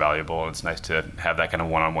it's super valuable, and it's nice to have that kind of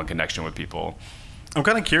one-on-one connection with people. I'm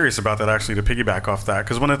kind of curious about that, actually, to piggyback off that,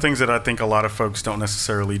 because one of the things that I think a lot of folks don't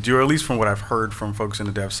necessarily do, or at least from what I've heard from folks in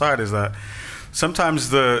the dev side, is that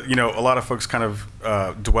sometimes a lot of folks kind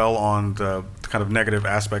of dwell on the kind of negative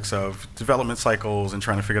aspects of development cycles and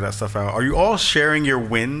trying to figure that stuff out. Are you all sharing your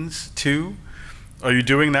wins too? Are you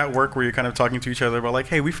doing that work where you're kind of talking to each other about like,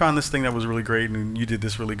 hey, we found this thing that was really great and you did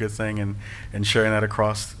this really good thing, and sharing that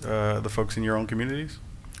across the folks in your own communities?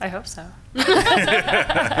 I hope so.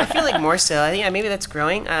 I feel like more so. I think maybe that's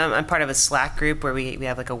growing. I'm part of a Slack group where we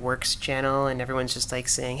have like a works channel, and everyone's just like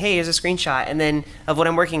saying, "Hey, here's a screenshot," and then of what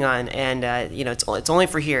I'm working on, and it's only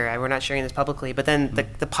for here. We're not sharing this publicly. But then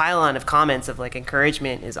the pile-on of comments of like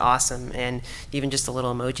encouragement is awesome, and even just the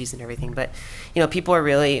little emojis and everything. But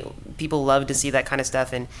people love to see that kind of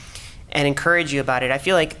stuff and encourage you about it. I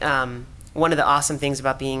feel like. One of the awesome things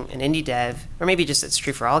about being an indie dev, or maybe just it's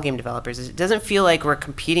true for all game developers, is it doesn't feel like we're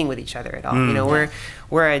competing with each other at all.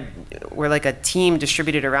 We're like a team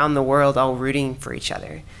distributed around the world, all rooting for each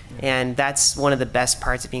other, and that's one of the best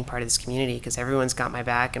parts of being part of this community, because everyone's got my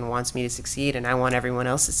back and wants me to succeed, and I want everyone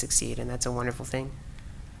else to succeed, and that's a wonderful thing.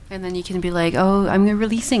 And then you can be like, oh, I'm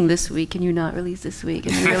releasing this week, and you not release this week.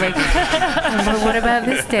 And you're like, well, what about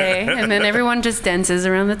this day? And then everyone just dances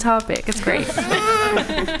around the topic. It's great.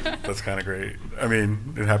 That's kind of great. I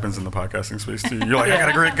mean, it happens in the podcasting space, too. You're like, I got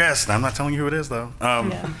a great guest. I'm not telling you who it is, though.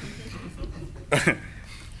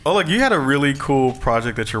 Oleg, you had a really cool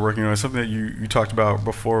project that you're working on, something that you talked about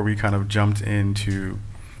before we kind of jumped into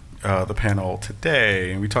the panel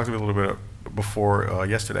today. And we talked a little bit before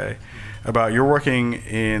yesterday about you're working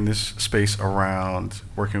in this space around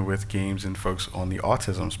working with games and folks on the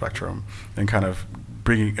autism spectrum, and kind of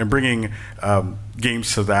bringing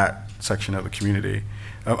games to that section of the community.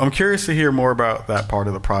 I'm curious to hear more about that part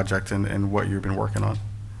of the project and what you've been working on.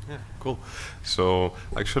 Yeah, cool. So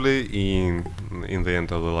actually, in the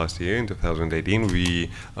end of the last year, in 2018,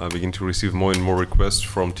 we begin to receive more and more requests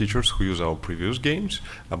from teachers who use our previous games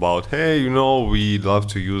about, hey, we'd love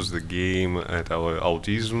to use the game at our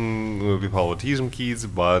with our autism kids,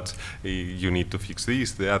 but you need to fix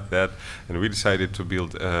this, that, and we decided to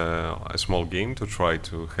build a small game to try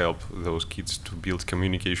to help those kids to build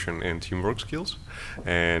communication and teamwork skills.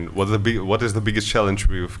 And what is the biggest challenge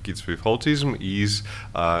with kids with autism is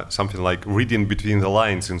something like reading between the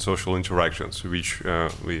lines in social interactions, which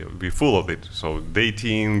we're full of it. So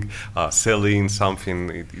dating, selling something,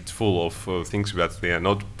 it's full of things that they are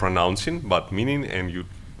not pronouncing but meaning, and you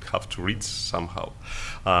have to read somehow.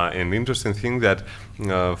 And the interesting thing that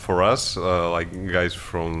for us, like guys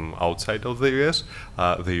from outside of the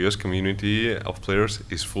US community of players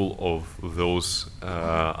is full of those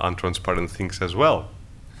untransparent things as well.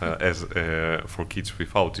 As for kids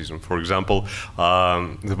with autism. For example,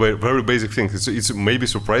 the very basic thing, it's maybe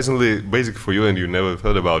surprisingly basic for you and you never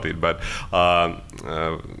heard about it, but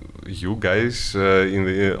you guys, in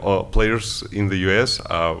the players in the US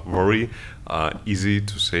are very easy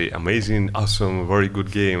to say amazing, awesome, very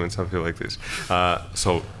good game and something like this.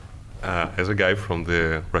 So as a guy from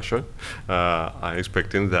Russia, I'm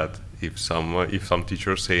expecting that if some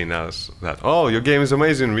teachers saying us that, oh, your game is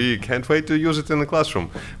amazing, we can't wait to use it in the classroom,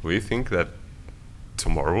 we think that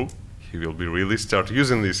tomorrow he will be really start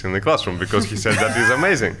using this in the classroom because he said that is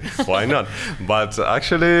amazing. Why not? But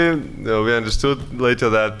actually, we understood later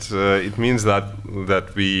that it means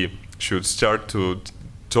that we should start to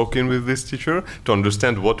talking with this teacher to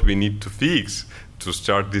understand what we need to fix, to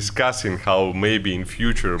start discussing how maybe in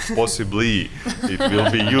future possibly it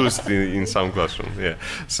will be used in some classroom. Yeah.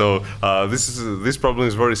 So this problem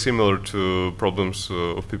is very similar to problems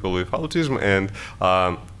of people with autism, and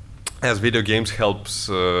as video games helps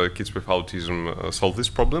kids with autism solve this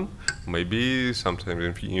problem, maybe sometime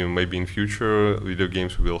maybe in future video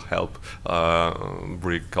games will help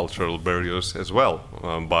break cultural barriers as well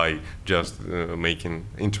by just making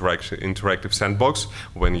interactive sandbox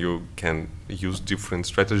when you can use different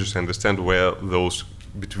strategies and understand where those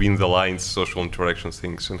between the lines social interaction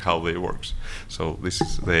things and how they works. So this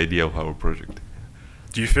is the idea of our project.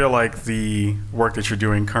 Do you feel like the work that you're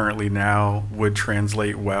doing currently now would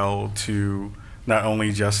translate well to not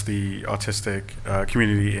only just the autistic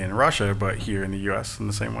community in Russia, but here in the U.S. in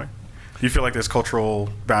the same way? Do you feel like there's cultural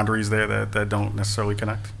boundaries there that don't necessarily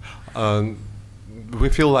connect? We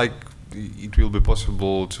feel like it will be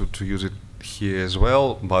possible to use it here as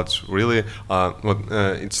well, but really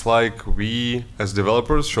it's like we as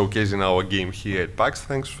developers showcasing our game here at PAX.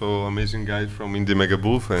 Thanks for amazing guys from Indie Mega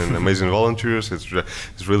Booth and amazing volunteers.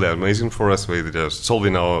 It's really amazing for us. We're just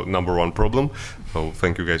solving our number one problem, so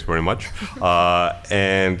thank you guys very much.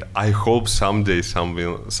 And I hope someday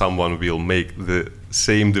someone will make the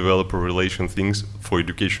same developer relation things for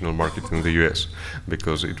educational market in the US,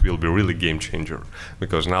 because it will be really game changer,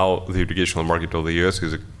 because now the educational market of the US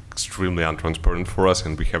is extremely untransparent for us,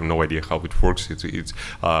 and we have no idea how it works.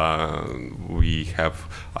 We have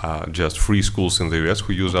just 3 schools in the US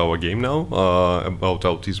who use our game now about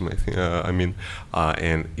autism,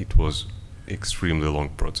 and it was extremely long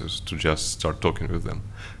process to just start talking with them.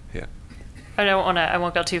 Yeah. I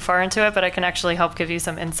won't go too far into it, but I can actually help give you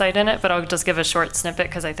some insight in it, but I'll just give a short snippet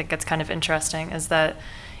because I think it's kind of interesting, is that,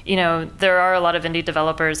 you know, there are a lot of indie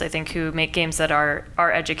developers, I think, who make games that are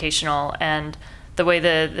educational, and the way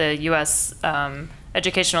the US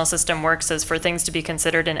educational system works is for things to be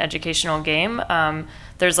considered an educational game,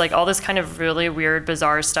 there's like all this kind of really weird,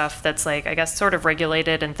 bizarre stuff that's like, I guess, sort of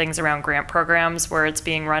regulated, and things around grant programs where it's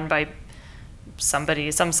being run by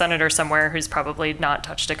some senator somewhere who's probably not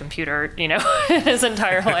touched a computer, you know, in his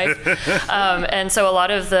entire life. And so a lot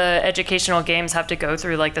of the educational games have to go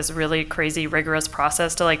through like this really crazy, rigorous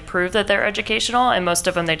process to like prove that they're educational. And most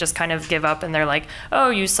of them, they just kind of give up and they're like, oh,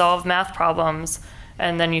 you solve math problems,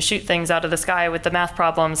 and then you shoot things out of the sky with the math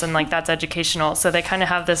problems, and like that's educational. So they kind of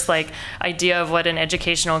have this like idea of what an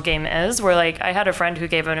educational game is, where like I had a friend who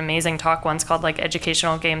gave an amazing talk once called like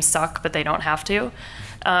educational games suck, but they don't have to.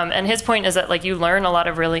 And his point is that like you learn a lot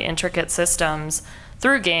of really intricate systems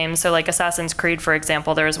through games. So like Assassin's Creed, for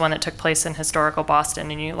example, there was one that took place in historical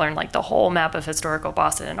Boston, and you learn like the whole map of historical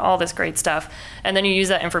Boston and all this great stuff. And then you use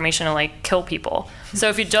that information to like kill people. So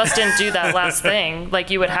if you just didn't do that last thing,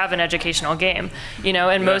 like you would have an educational game, you know,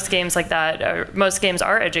 and most games like that, most games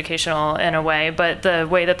are educational in a way, but the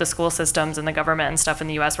way that the school systems and the government and stuff in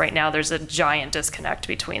the US right now, there's a giant disconnect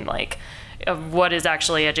between like of what is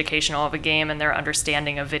actually educational of a game and their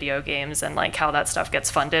understanding of video games and like how that stuff gets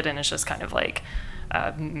funded, and it's just kind of like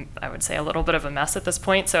I would say a little bit of a mess at this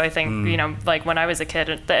point. So I think you know, like when I was a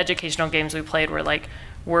kid, the educational games we played were like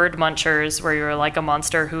word munchers, where you were like a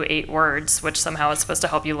monster who ate words, which somehow is supposed to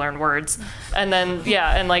help you learn words. And then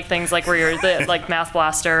and like things like where you're the like Math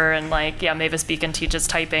Blaster, and like Mavis Beacon teaches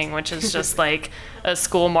typing, which is just like a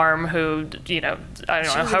school marm who, you know, I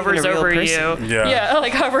don't know, hovers over you.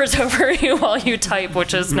 Like hovers over you while you type,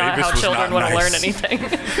 which is not how children want to learn anything.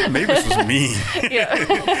 Mavis was mean.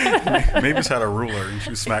 Mavis had a ruler and she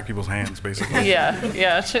would smack people's hands, basically. Do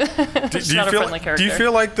you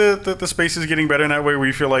feel like the space is getting better in that way, where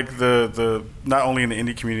you feel like the not only in the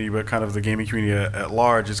indie community but kind of the gaming community at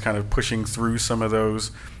large is kind of pushing through some of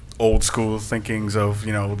those old school thinkings of,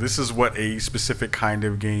 you know, this is what a specific kind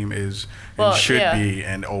of game is and should be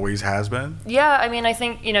and always has been? Yeah, I mean, I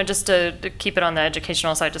think, you know, just to keep it on the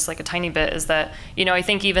educational side just like a tiny bit, is that, you know, I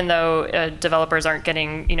think even though developers aren't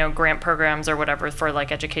getting, you know, grant programs or whatever for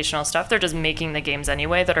like educational stuff, they're just making the games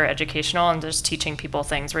anyway that are educational, and just teaching people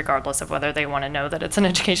things regardless of whether they want to know that it's an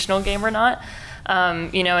educational game or not.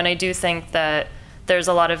 You know, and I do think that there's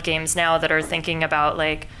a lot of games now that are thinking about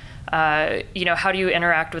like, you know, how do you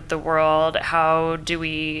interact with the world? How do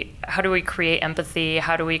we create empathy?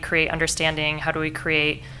 How do we create understanding? How do we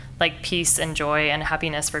create like peace and joy and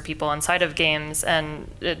happiness for people inside of games? And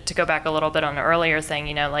to go back a little bit on an earlier thing,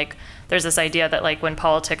 you know, like there's this idea that like when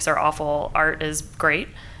politics are awful, art is great.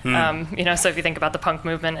 You know, so if you think about the punk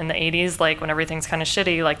movement in the 80s, like when everything's kind of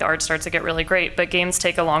shitty, like the art starts to get really great, but games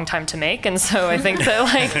take a long time to make. And so I think that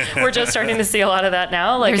like we're just starting to see a lot of that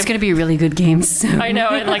now. Like there's going to be really good games soon. I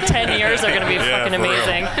know, in like 10 years they're going to be fucking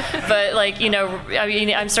amazing. But like, you know, I mean,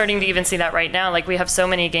 I'm starting to even see that right now. Like we have so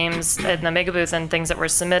many games in the Mega Booth and things that were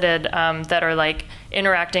submitted that are like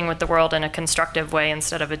interacting with the world in a constructive way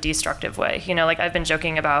instead of a destructive way. You know, like I've been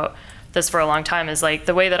joking about this for a long time, is like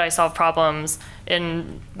the way that I solve problems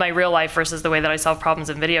in my real life versus the way that I solve problems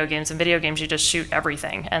in video games. In video games, you just shoot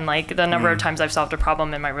everything. And like the number of times I've solved a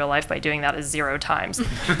problem in my real life by doing that is 0 times.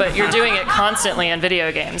 But you're doing it constantly in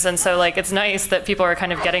video games. And so like it's nice that people are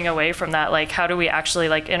kind of getting away from that. Like how do we actually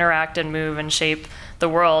like interact and move and shape the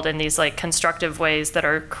world in these like constructive ways that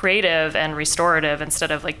are creative and restorative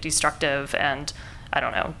instead of like destructive and, I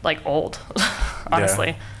don't know, like old.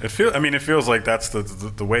 honestly. It feels like that's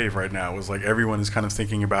the wave right now. Is like everyone is kind of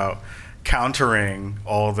thinking about countering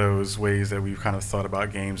all those ways that we've kind of thought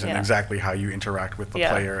about games and exactly how you interact with the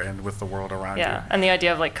player and with the world around you. Yeah, and the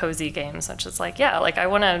idea of like cozy games, which is like, like I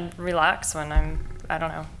want to relax when I don't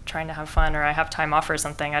know, trying to have fun, or I have time off or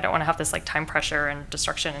something. I don't want to have this like time pressure and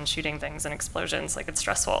destruction and shooting things and explosions. Like, it's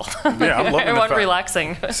stressful. Yeah, I'm loving I want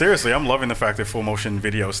relaxing. Seriously, I'm loving the fact that full motion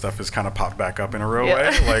video stuff has kind of popped back up in a real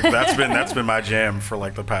way. Like that's been my jam for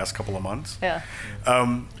like the past couple of months. Yeah.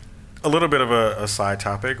 A little bit of a side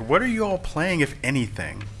topic. What are you all playing, if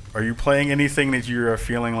anything? Are you playing anything that you're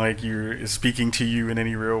feeling like is speaking to you in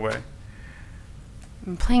any real way?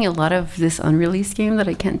 I'm playing a lot of this unreleased game that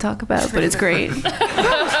I can't talk about, but it's great. Come on.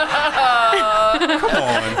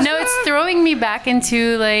 No, it's throwing me back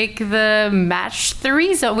into like the match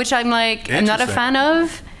 3 zone, which I'm not a fan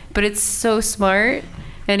of, but it's so smart.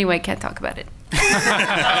 Anyway, can't talk about it. Man,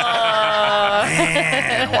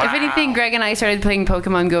 wow. If anything, Greg and I started playing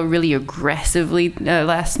Pokemon Go really aggressively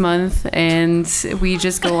last month, and we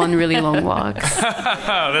just go on really long walks.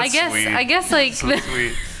 I guess like So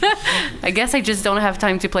sweet. I guess I just don't have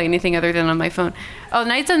time to play anything other than on my phone. Oh,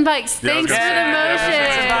 Knights and Bikes. Thanks for the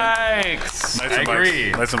motion. Bikes. Knights and I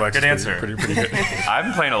agree. Knights and Bikes Good is answer. Pretty good. I've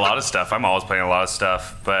been playing a lot of stuff. I'm always playing a lot of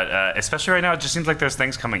stuff, but especially right now, it just seems like there's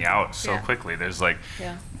things coming out so quickly. There's like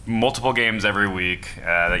multiple games every week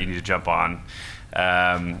that you need to jump on.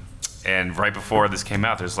 And right before this came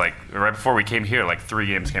out, right before we came here, like 3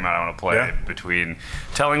 games came out I want to play between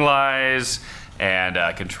Telling Lies and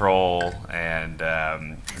Control and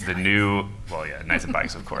the new, Knights and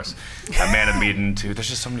Bikes, of course. Man of Medan, too. There's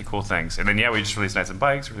just so many cool things. And then, we just released Knights and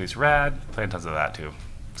Bikes, released Rad, playing tons of that, too.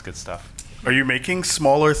 It's good stuff. Are you making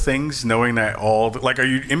smaller things knowing that are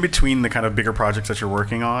you in between the kind of bigger projects that you're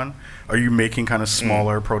working on? Are you making kind of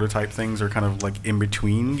smaller prototype things or kind of like in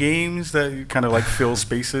between games that kind of like fill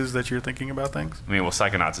spaces that you're thinking about things?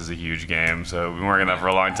 Psychonauts is a huge game, so we've been working on that for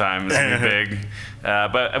a long time. It's going to be big.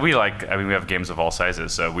 But we have games of all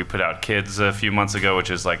sizes. So we put out Kids a few months ago, which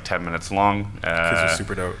is like 10 minutes long. Kids are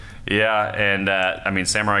super dope. Yeah, and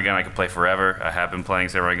Samurai Gun I could play forever. I have been playing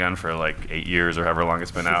Samurai Gun for like 8 years or however long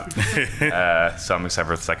it's been out. So I'm excited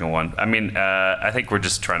for the second one. I think we're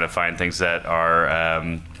just trying to find things that are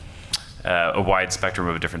a wide spectrum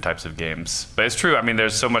of different types of games. But it's true,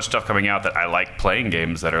 there's so much stuff coming out that I like playing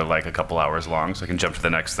games that are like a couple hours long, so I can jump to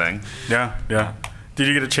the next thing. Yeah. Did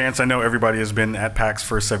you get a chance? I know everybody has been at PAX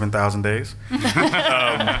for 7,000 days.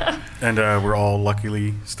 And we're all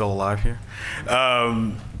luckily still alive here.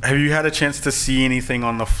 Have you had a chance to see anything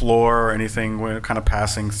on the floor or anything kind of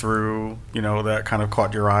passing through, that kind of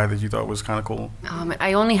caught your eye that you thought was kind of cool?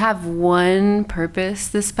 I only have one purpose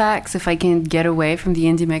this PAX, if I can get away from the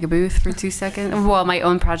Indie Mega Booth for 2 seconds. Well, my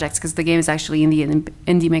own projects, because the game is actually in the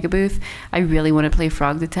Indie Mega Booth. I really want to play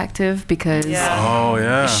Frog Detective because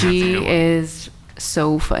she is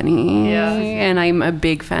so funny, and I'm a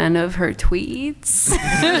big fan of her tweets.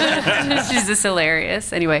 She's just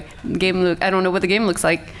hilarious. Anyway, I don't know what the game looks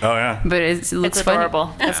like. Oh yeah, but it looks adorable.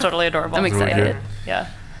 Funny. It's totally adorable. I'm excited. Really Yeah.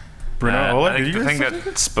 Bruno, I think the thing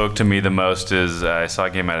that spoke to me the most is I saw a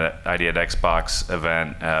game at Idea at Xbox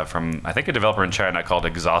event from I think a developer in China called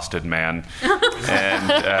Exhausted Man, and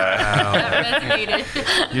that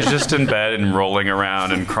resonated. you're just in bed and rolling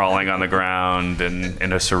around and crawling on the ground and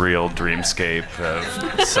in a surreal dreamscape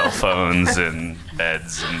of cell phones and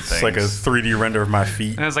beds and things. It's like a 3D render of my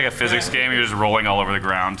feet. And it's like a physics game. You're just rolling all over the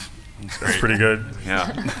ground. That's pretty good.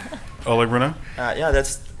 Yeah. Oleg, Bruno?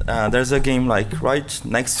 There's a game like right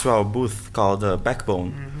next to our booth called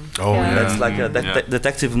Backbone. Mm-hmm. Oh yeah. That's like a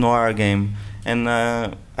detective noir game, and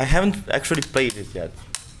I haven't actually played it yet.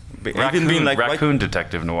 Raccoon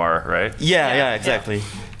Detective Noir, right? Yeah, exactly. Yeah.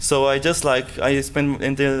 So I spent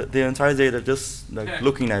the entire day just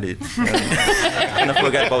looking at it, and I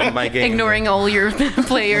forgot about my game. Ignoring all your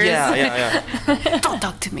players. Yeah. Don't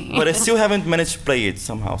talk to me. But I still haven't managed to play it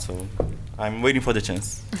somehow, so I'm waiting for the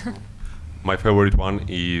chance. My favorite one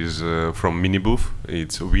is from Minibooth.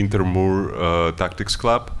 It's Wintermoor Tactics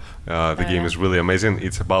Club. The game is really amazing.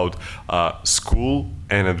 It's about school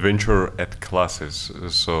and adventure at classes.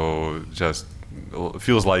 So just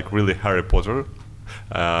feels like really Harry Potter.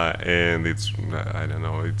 And it's,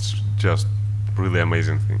 it's just really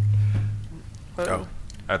amazing thing. Oh.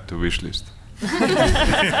 Add to wish list.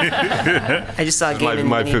 I just saw a game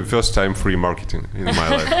My first time free marketing in my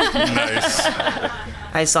life. Nice.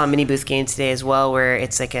 I saw a mini booth game today as well, where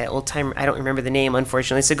it's like an old time. I don't remember the name,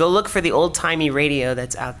 unfortunately. So go look for the old timey radio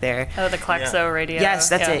that's out there. Oh, the Klaxo radio. Yes,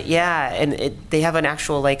 that's it. Yeah, and they have an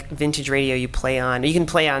actual like vintage radio you play on. You can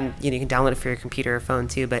play on. You can download it for your computer or phone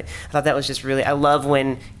too. But I thought that was just really. I love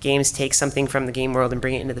when games take something from the game world and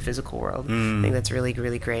bring it into the physical world. I think that's really,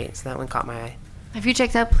 really great. So that one caught my eye. Have you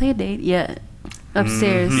checked out Playdate yet?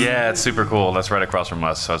 Upstairs. Yeah, it's super cool. That's right across from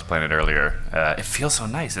us. So I was playing it earlier. It feels so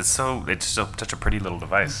nice. It's so such a pretty little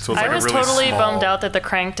device. So it's I like was a really totally small... bummed out that the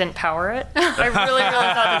crank didn't power it. I really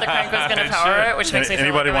thought that the crank was going to power it, which makes me feel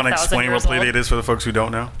Anybody like want to explain what Playdate is for the folks who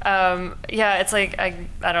don't know? Yeah, it's like I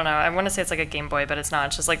don't know. I want to say it's like a Game Boy, but it's not.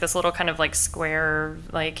 It's just like this little kind of like square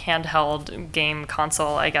like handheld game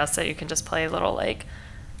console, I guess, that you can just play little like.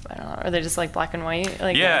 I don't know. Are they just like black and white?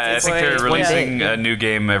 Like Yeah, I think they're releasing a new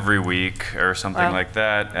game every week or something Wow. like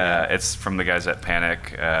that. It's from the guys at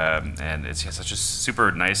Panic, and it's such a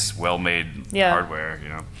super nice, well-made hardware. You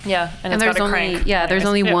know. Yeah, and it's there's got a only crank. there's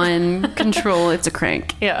only one control. It's a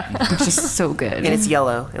crank. Yeah. Which is so good. And it's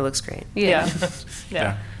yellow. It looks great. Yeah.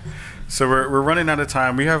 Yeah. So we're running out of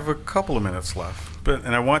time. We have a couple of minutes left,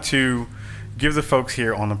 and I want to give the folks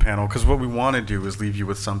here on the panel, because what we want to do is leave you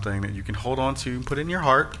with something that you can hold on to, put in your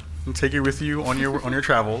heart, and take it with you on your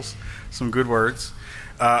travels. Some good words.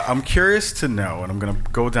 I'm curious to know, and I'm going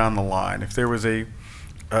to go down the line, if there was a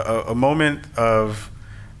moment of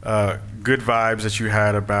good vibes that you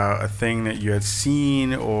had about a thing that you had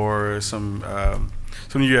seen or something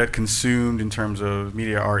you had consumed in terms of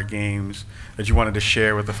media, art, games that you wanted to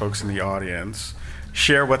share with the folks in the audience.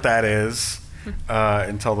 Share what that is.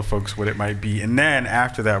 And tell the folks what it might be. And then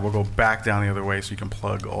after that, we'll go back down the other way so you can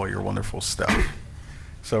plug all your wonderful stuff.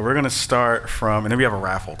 So we're going to start from, and then we have a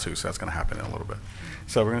raffle too, so that's going to happen in a little bit.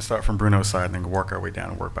 So we're going to start from Bruno's side and then work our way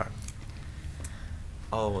down and work back.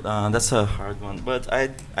 Oh, that's a hard one. But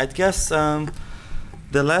I guess the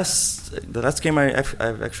last game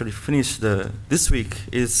I've actually finished this week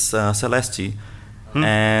is Celeste.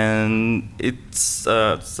 And it's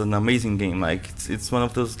an amazing game. Like it's one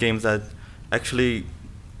of those games that actually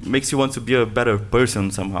makes you want to be a better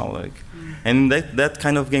person somehow, like, and that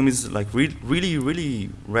kind of game is like really, really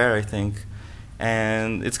rare, I think,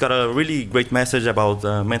 and it's got a really great message about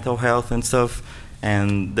mental health and stuff,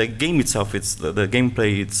 and the game itself, it's the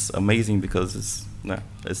gameplay, it's amazing because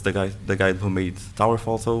it's the guy who made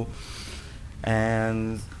Towerfall, so,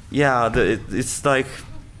 and yeah, it's like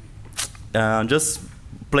just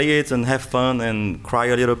play it and have fun and cry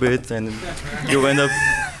a little bit, and you end up.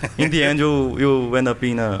 In the end, you end up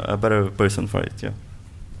being a better person for it. Yeah.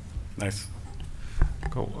 Nice.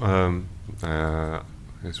 Cool.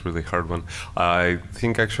 It's a really hard one. I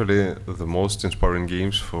think actually the most inspiring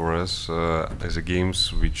games for us as a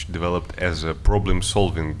games which developed as a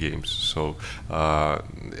problem-solving games. So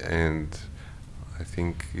and I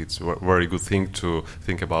think it's a very good thing to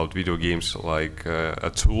think about video games like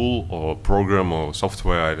a tool or program or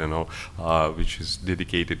software, I don't know, which is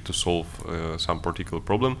dedicated to solve some particular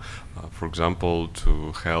problem. For example,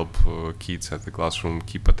 to help kids at the classroom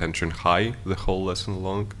keep attention high the whole lesson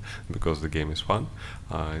long because the game is fun.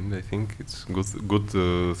 And I think it's good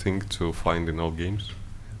thing to find in all games.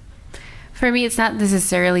 For me, it's not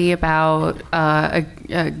necessarily about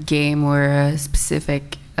a game or a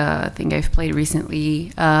specific thing I've played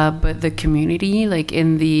recently, but the community, like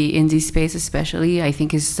in the indie space especially, I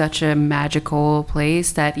think is such a magical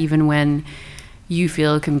place that even when you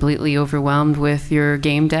feel completely overwhelmed with your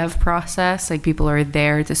game dev process, like people are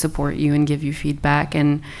there to support you and give you feedback.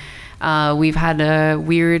 And we've had a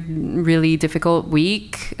weird, really difficult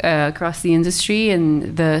week across the industry,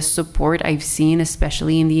 and the support I've seen,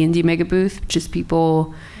 especially in the indie mega booth, just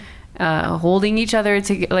people holding each other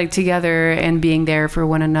together and being there for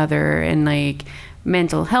one another, and like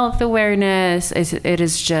mental health awareness. It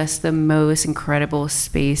is just the most incredible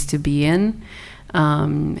space to be in,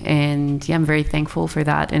 and yeah, I'm very thankful for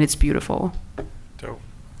that, and it's beautiful. Dope.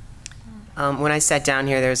 When I sat down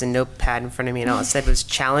here, there was a notepad in front of me, and all it said was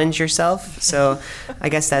 "challenge yourself." So, I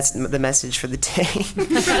guess that's the message for the day.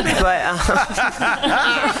 But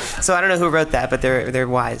so I don't know who wrote that, but they're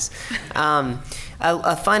wise.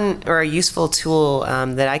 A fun or a useful tool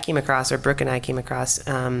that I came across, or Brooke and I came across,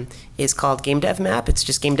 is called Game Dev Map. It's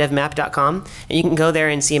just gamedevmap.com. And you can go there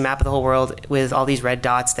and see a map of the whole world with all these red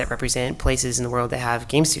dots that represent places in the world that have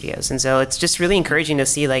game studios. And so it's just really encouraging to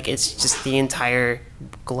see, like, it's just the entire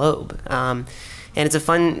globe. And it's a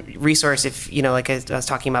fun resource if, like I was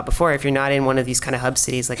talking about before, if you're not in one of these kind of hub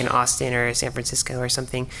cities like in Austin or San Francisco or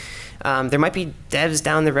something, there might be devs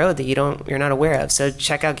down the road that you're not aware of. So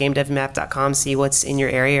check out gamedevmap.com, see what's in your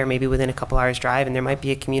area or maybe within a couple hours drive, and there might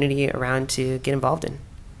be a community around to get involved in.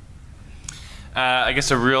 I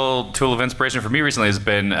guess a real tool of inspiration for me recently has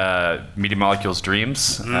been Media Molecules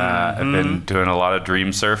Dreams. I've been doing a lot of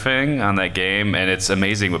dream surfing on that game, and it's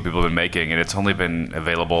amazing what people have been making, and it's only been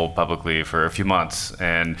available publicly for a few months.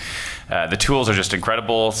 And the tools are just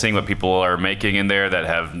incredible, seeing what people are making in there that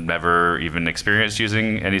have never even experienced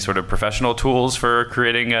using any sort of professional tools for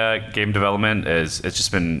creating game development. It's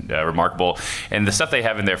just been remarkable. And the stuff they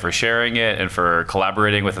have in there for sharing it and for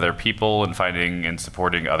collaborating with other people and finding and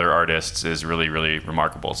supporting other artists is really, really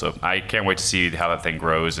remarkable. So I can't wait to see how that thing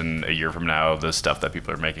grows in a year from now, the stuff that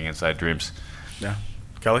people are making inside Dreams. Yeah.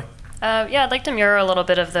 Kelly? Yeah, I'd like to mirror a little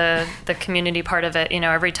bit of the community part of it.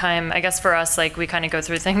 Every time, I guess for us, like we kind of go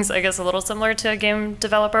through things, I guess a little similar to a game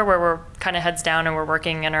developer where we're kind of heads down and we're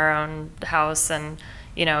working in our own house, and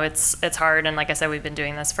it's hard. And like I said, we've been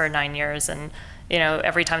doing this for 9 years, and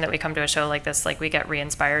every time that we come to a show like this, like we get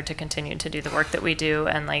re-inspired to continue to do the work that we do,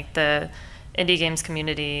 and like the indie games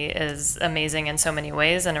community is amazing in so many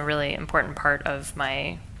ways and a really important part of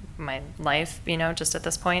my life, just at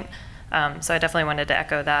this point. So I definitely wanted to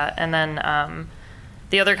echo that. And then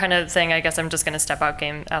the other kind of thing, I guess I'm just going to step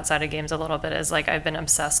outside of games a little bit, is like I've been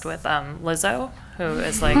obsessed with Lizzo, who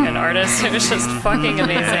is like an artist who's just fucking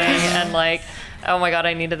amazing. And like, oh my God,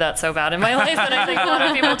 I needed that so bad in my life. And I think a lot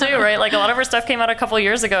of people do, right? Like a lot of her stuff came out a couple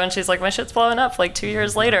years ago and she's like, my shit's blowing up like 2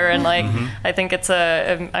 years later. And like, I think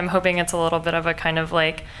I'm hoping it's a little bit of a kind of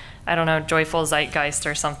like, I don't know, joyful zeitgeist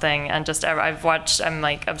or something. And just I'm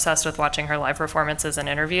like obsessed with watching her live performances and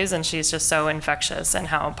interviews, and she's just so infectious and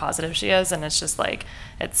how positive she is. And it's just like,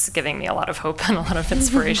 it's giving me a lot of hope and a lot of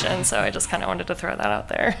inspiration. So I just kind of wanted to throw that out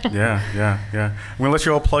there. Yeah. I'm going to let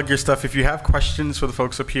you all plug your stuff. If you have questions for the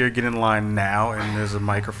folks up here, get in line now. And there's a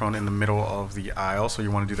microphone in the middle of the aisle, so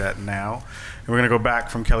you want to do that now. And we're going to go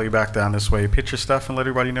back from Kelly back down this way. Pitch your stuff and let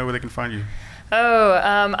everybody know where they can find you.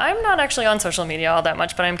 I'm not actually on social media all that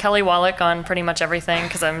much, but I'm Kelly Wallach on pretty much everything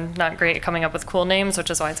because I'm not great at coming up with cool names, which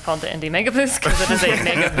is why it's called the Indie Mega Booth, because it is a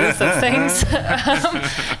mega booth of things.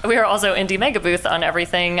 We are also Indie Mega Booth on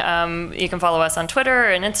everything. You can follow us on Twitter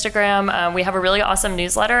and Instagram. We have a really awesome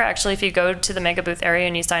newsletter. Actually, if you go to the Mega Booth area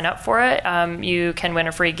and you sign up for it, you can win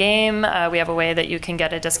a free game. We have a way that you can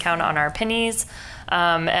get a discount on our pennies.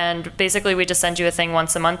 And basically we just send you a thing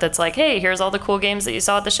once a month that's like, hey, here's all the cool games that you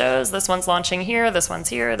saw at the shows. This one's launching here, this one's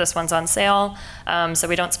here, this one's on sale. So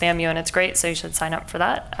we don't spam you, and it's great, so you should sign up for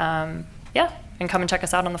that. And come and check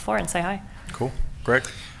us out on the floor and say hi. Cool. Greg?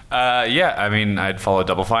 I mean, I'd follow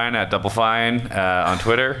Double Fine at Double Fine on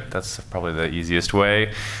Twitter. That's probably the easiest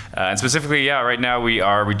way. And specifically, right now we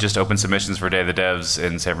just opened submissions for Day of the Devs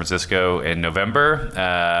in San Francisco in November.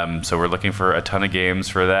 So we're looking for a ton of games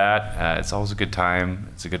for that. It's always a good time.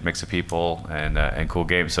 It's a good mix of people and cool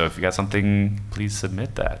games. So if you got something, please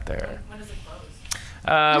submit that there.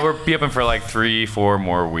 We'll be open for like 3-4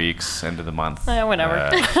 more weeks into the month. Whenever.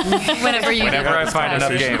 Whenever I find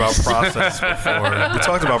enough games. About process before. We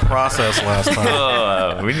talked about process last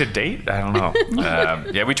time. We need a date? I don't know.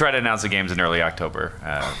 We try to announce the games in early October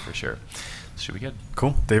for sure. Should be good.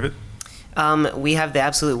 Cool. David? We have the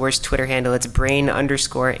absolute worst Twitter handle. It's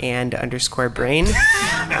brain_and_brain.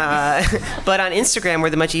 But on Instagram, we're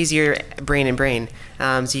the much easier Brain and Brain.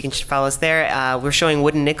 So you can follow us there. We're showing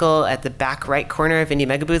Wooden Nickel at the back right corner of Indie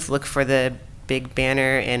Mega Booth. Look for the big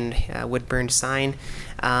banner and wood-burned sign.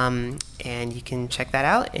 And you can check that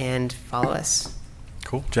out and follow us.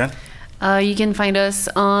 Cool. Jen? You can find us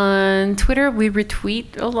on Twitter. We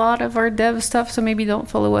retweet a lot of our dev stuff, so maybe don't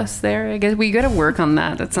follow us there. I guess we got to work on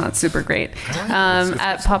that. That's not super great.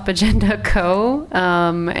 At popagenda.co,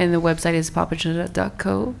 and the website is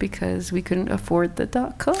popagenda.co because we couldn't afford the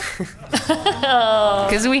 .co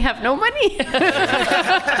because we have no money.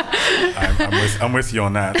 I'm with you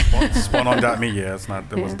on that. Spawn on .me. Yeah,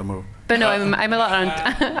 that wasn't the move. But no, I'm a lot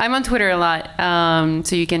I'm on Twitter a lot.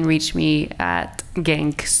 So you can reach me at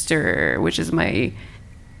Gangster, which is my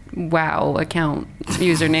WoW account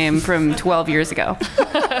username from 12 years ago.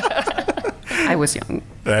 I was young.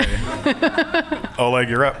 Hey. Oleg,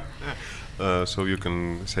 you're up. So you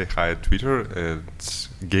can say hi at Twitter. It's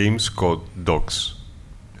Games Code Dogs.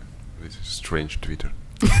 This is strange Twitter.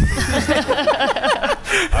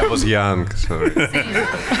 I was young, sorry.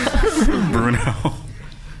 Bruno.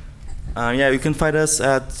 You can find us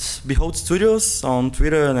at Behold Studios on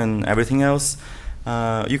Twitter and everything else.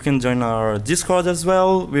 You can join our Discord as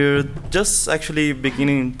well. We're just actually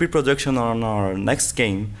beginning pre-production on our next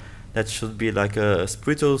game. that should be like a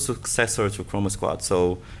spiritual successor to Chroma Squad.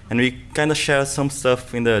 So, and we kind of share some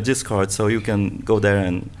stuff in the Discord, so you can go there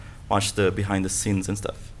and watch the behind the scenes and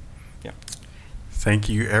stuff. Yeah. Thank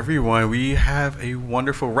you, everyone. We have a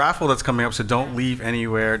wonderful raffle that's coming up, so don't leave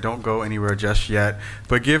anywhere. Don't go anywhere just yet.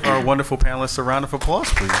 But give our wonderful panelists a round of applause,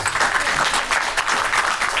 please.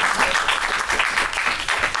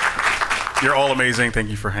 You're all amazing. Thank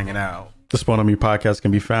you for hanging out. The Spawn on Me podcast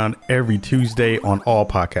can be found every Tuesday on all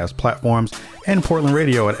podcast platforms and Portland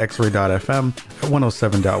Radio at xray.fm at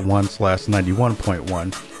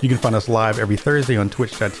 107.1/91.1. You can find us live every Thursday on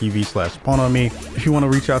twitch.tv/SpawnOnMe. If you want to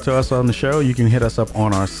reach out to us on the show, you can hit us up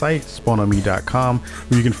on our site, spawnonme.com,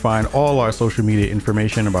 where you can find all our social media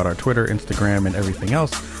information about our Twitter, Instagram, and everything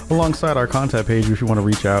else, alongside our contact page if you want to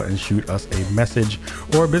reach out and shoot us a message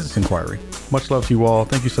or a business inquiry. Much love to you all.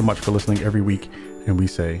 Thank you so much for listening every week, and we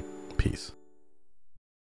say peace.